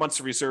number of months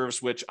of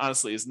reserves, which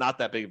honestly is not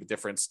that big of a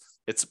difference.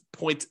 It's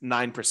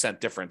 0.9%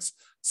 difference.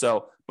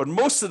 So, but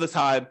most of the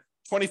time,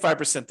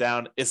 25%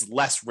 down is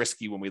less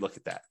risky when we look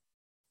at that.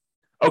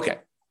 Okay.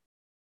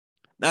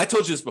 Now I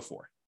told you this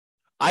before.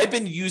 I've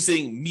been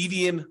using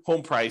median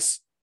home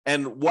price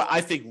and what I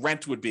think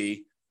rent would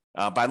be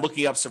by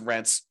looking up some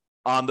rents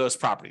on those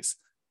properties.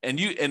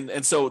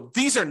 And so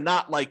these are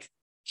not like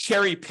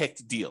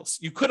cherry-picked deals.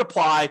 You could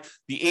apply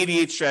the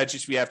 88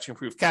 strategies we have to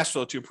improve cash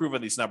flow to improve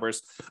on these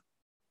numbers.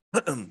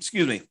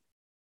 Excuse me.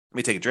 Let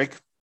me take a drink.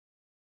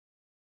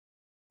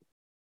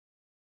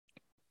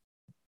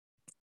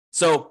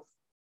 So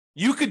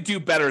you could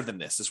do better than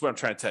this, is what I'm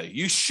trying to tell you.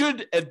 You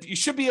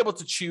should be able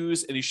to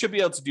choose, and you should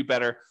be able to do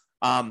better.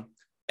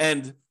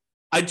 And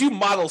I do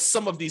model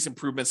some of these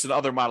improvements in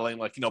other modeling,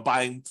 like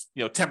buying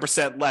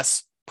 10%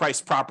 less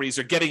price properties,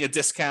 or getting a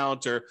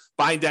discount, or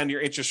buying down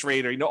your interest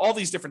rate, or all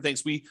these different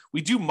things.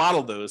 We do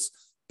model those,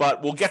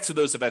 but we'll get to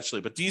those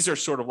eventually. But these are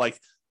sort of like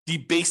the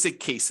basic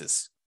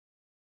cases.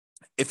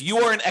 If you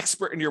are an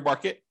expert in your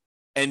market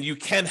and you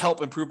can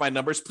help improve my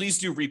numbers, please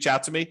do reach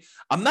out to me.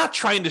 I'm not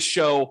trying to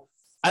show,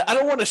 I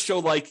don't want to show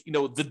like,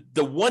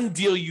 the one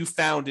deal you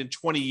found in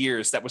 20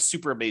 years that was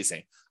super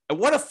amazing. I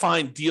want to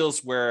find deals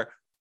where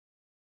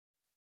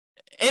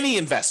any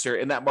investor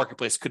in that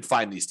marketplace could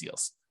find these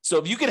deals. So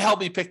if you could help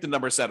me pick the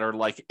numbers that are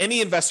like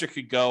any investor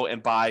could go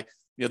and buy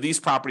these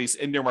properties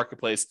in your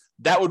marketplace,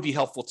 that would be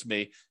helpful to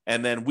me.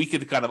 And then we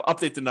could kind of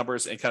update the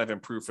numbers and kind of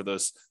improve for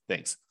those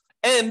things.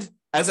 And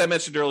as I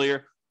mentioned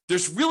earlier,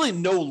 there's really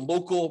no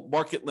local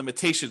market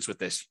limitations with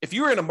this. If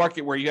you're in a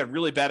market where you have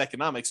really bad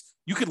economics,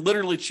 you could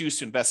literally choose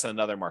to invest in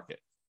another market.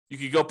 You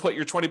could go put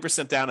your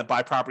 20% down and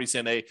buy properties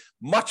in a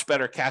much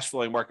better cash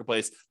flowing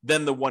marketplace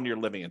than the one you're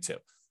living into.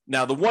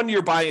 Now, the one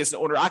you're buying as an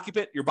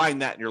owner-occupant, you're buying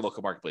that in your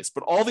local marketplace.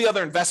 But all the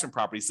other investment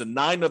properties, the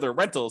 9 other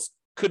rentals,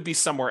 could be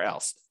somewhere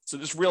else. So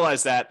just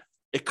realize that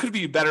it could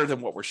be better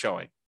than what we're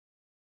showing.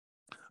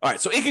 All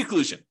right, so in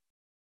conclusion,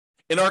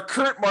 in our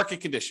current market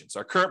conditions,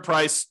 our current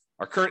price,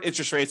 our current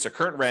interest rates, our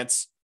current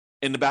rents,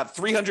 in about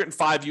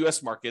 305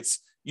 U.S. markets,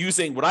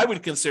 using what I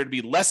would consider to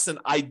be less than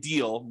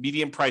ideal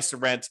median price to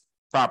rent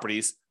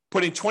properties,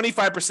 putting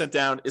 25%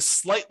 down is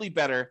slightly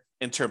better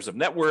in terms of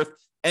net worth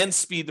and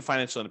speed to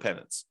financial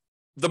independence.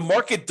 The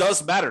market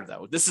does matter,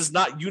 though. This is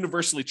not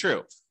universally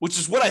true, which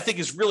is what I think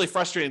is really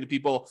frustrating to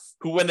people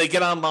who, when they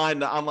get online,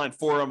 the online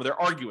forum, they're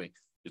arguing.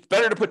 It's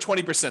better to put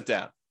 20%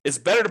 down. It's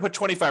better to put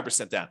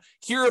 25% down.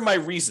 Here are my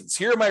reasons.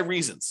 Here are my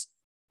reasons.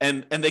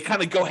 And they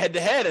kind of go head to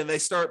head and they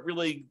start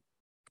really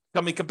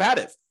becoming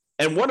combative.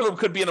 And one of them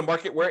could be in a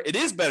market where it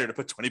is better to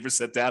put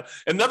 20% down.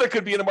 Another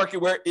could be in a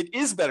market where it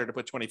is better to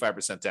put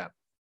 25% down.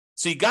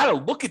 So you got to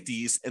look at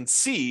these and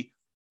see,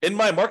 in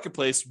my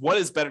marketplace, what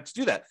is better to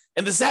do that?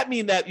 And does that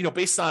mean that,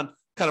 based on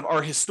kind of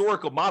our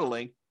historical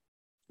modeling,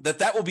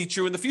 that will be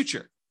true in the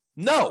future?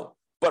 No,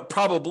 but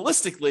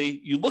probabilistically,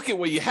 you look at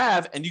what you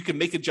have and you can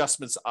make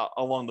adjustments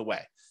along the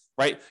way,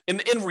 right?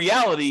 In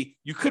reality,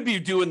 you could be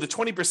doing the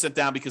 20%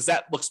 down because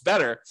that looks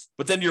better,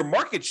 but then your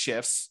market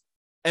shifts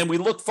and we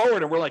look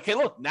forward and we're like, hey,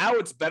 look, now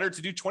it's better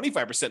to do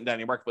 25% down in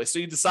your marketplace. So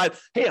you decide,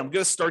 hey, I'm going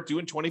to start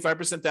doing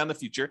 25% down in the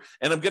future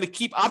and I'm going to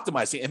keep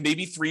optimizing. And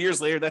maybe 3 years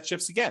later, that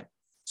shifts again.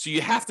 So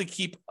you have to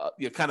keep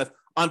kind of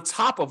on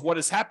top of what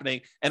is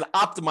happening and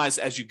optimize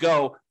as you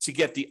go to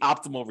get the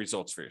optimal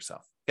results for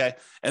yourself. Okay.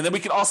 And then we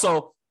can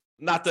also,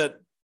 not that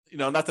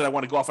I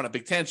want to go off on a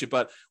big tangent,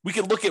 but we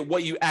can look at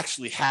what you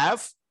actually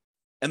have.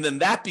 And then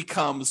that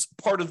becomes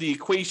part of the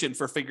equation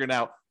for figuring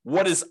out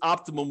what is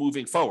optimal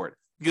moving forward,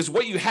 because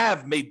what you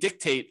have may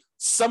dictate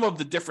some of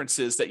the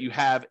differences that you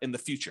have in the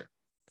future.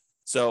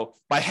 So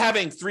by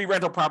having 3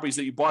 rental properties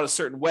that you bought a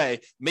certain way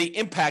may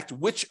impact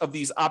which of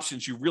these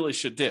options you really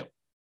should do.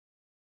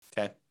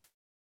 Okay.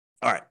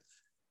 All right.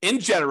 In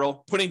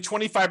general, putting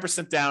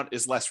 25% down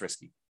is less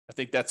risky. I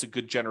think that's a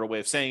good general way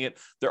of saying it.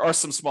 There are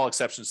some small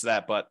exceptions to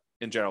that, but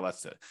in general,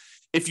 that's it.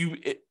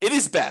 It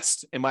is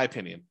best, in my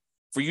opinion,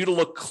 for you to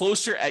look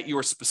closer at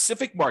your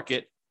specific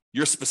market,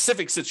 your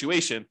specific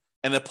situation,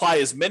 and apply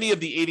as many of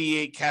the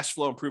 88 cash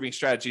flow improving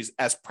strategies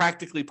as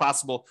practically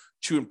possible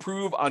to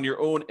improve on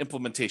your own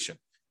implementation.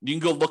 You can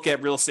go look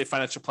at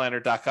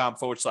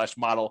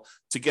realestatefinancialplanner.com/model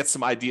to get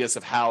some ideas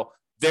of how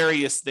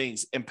various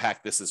things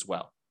impact this as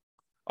well.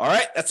 All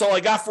right, that's all I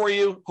got for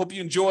you. Hope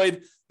you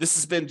enjoyed. This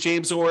has been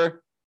James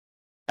Orr.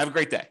 Have a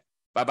great day.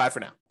 Bye-bye for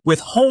now. With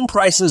home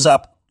prices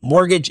up,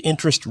 mortgage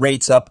interest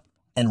rates up,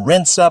 and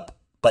rents up,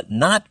 but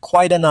not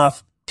quite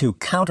enough to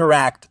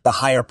counteract the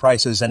higher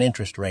prices and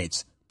interest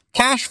rates,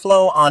 cash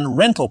flow on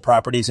rental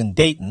properties in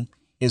Dayton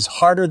is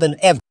harder than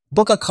ever.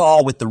 Book a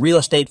call with the Real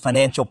Estate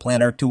Financial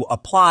Planner to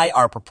apply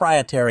our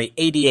proprietary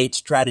 88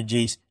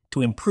 strategies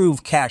to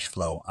improve cash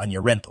flow on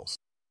your rentals.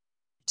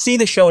 See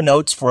the show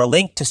notes for a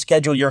link to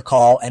schedule your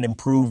call and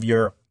improve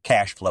your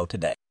cash flow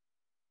today.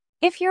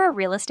 If you're a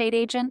real estate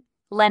agent,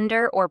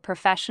 lender, or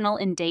professional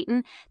in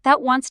Dayton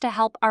that wants to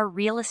help our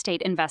real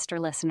estate investor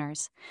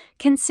listeners,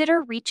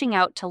 consider reaching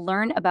out to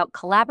learn about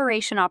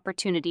collaboration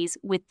opportunities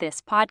with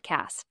this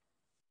podcast.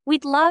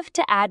 We'd love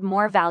to add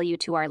more value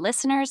to our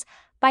listeners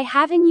by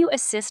having you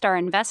assist our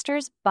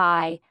investors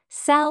buy,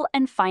 sell,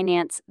 and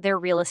finance their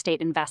real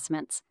estate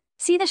investments.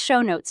 See the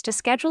show notes to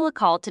schedule a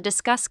call to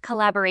discuss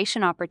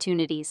collaboration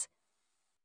opportunities.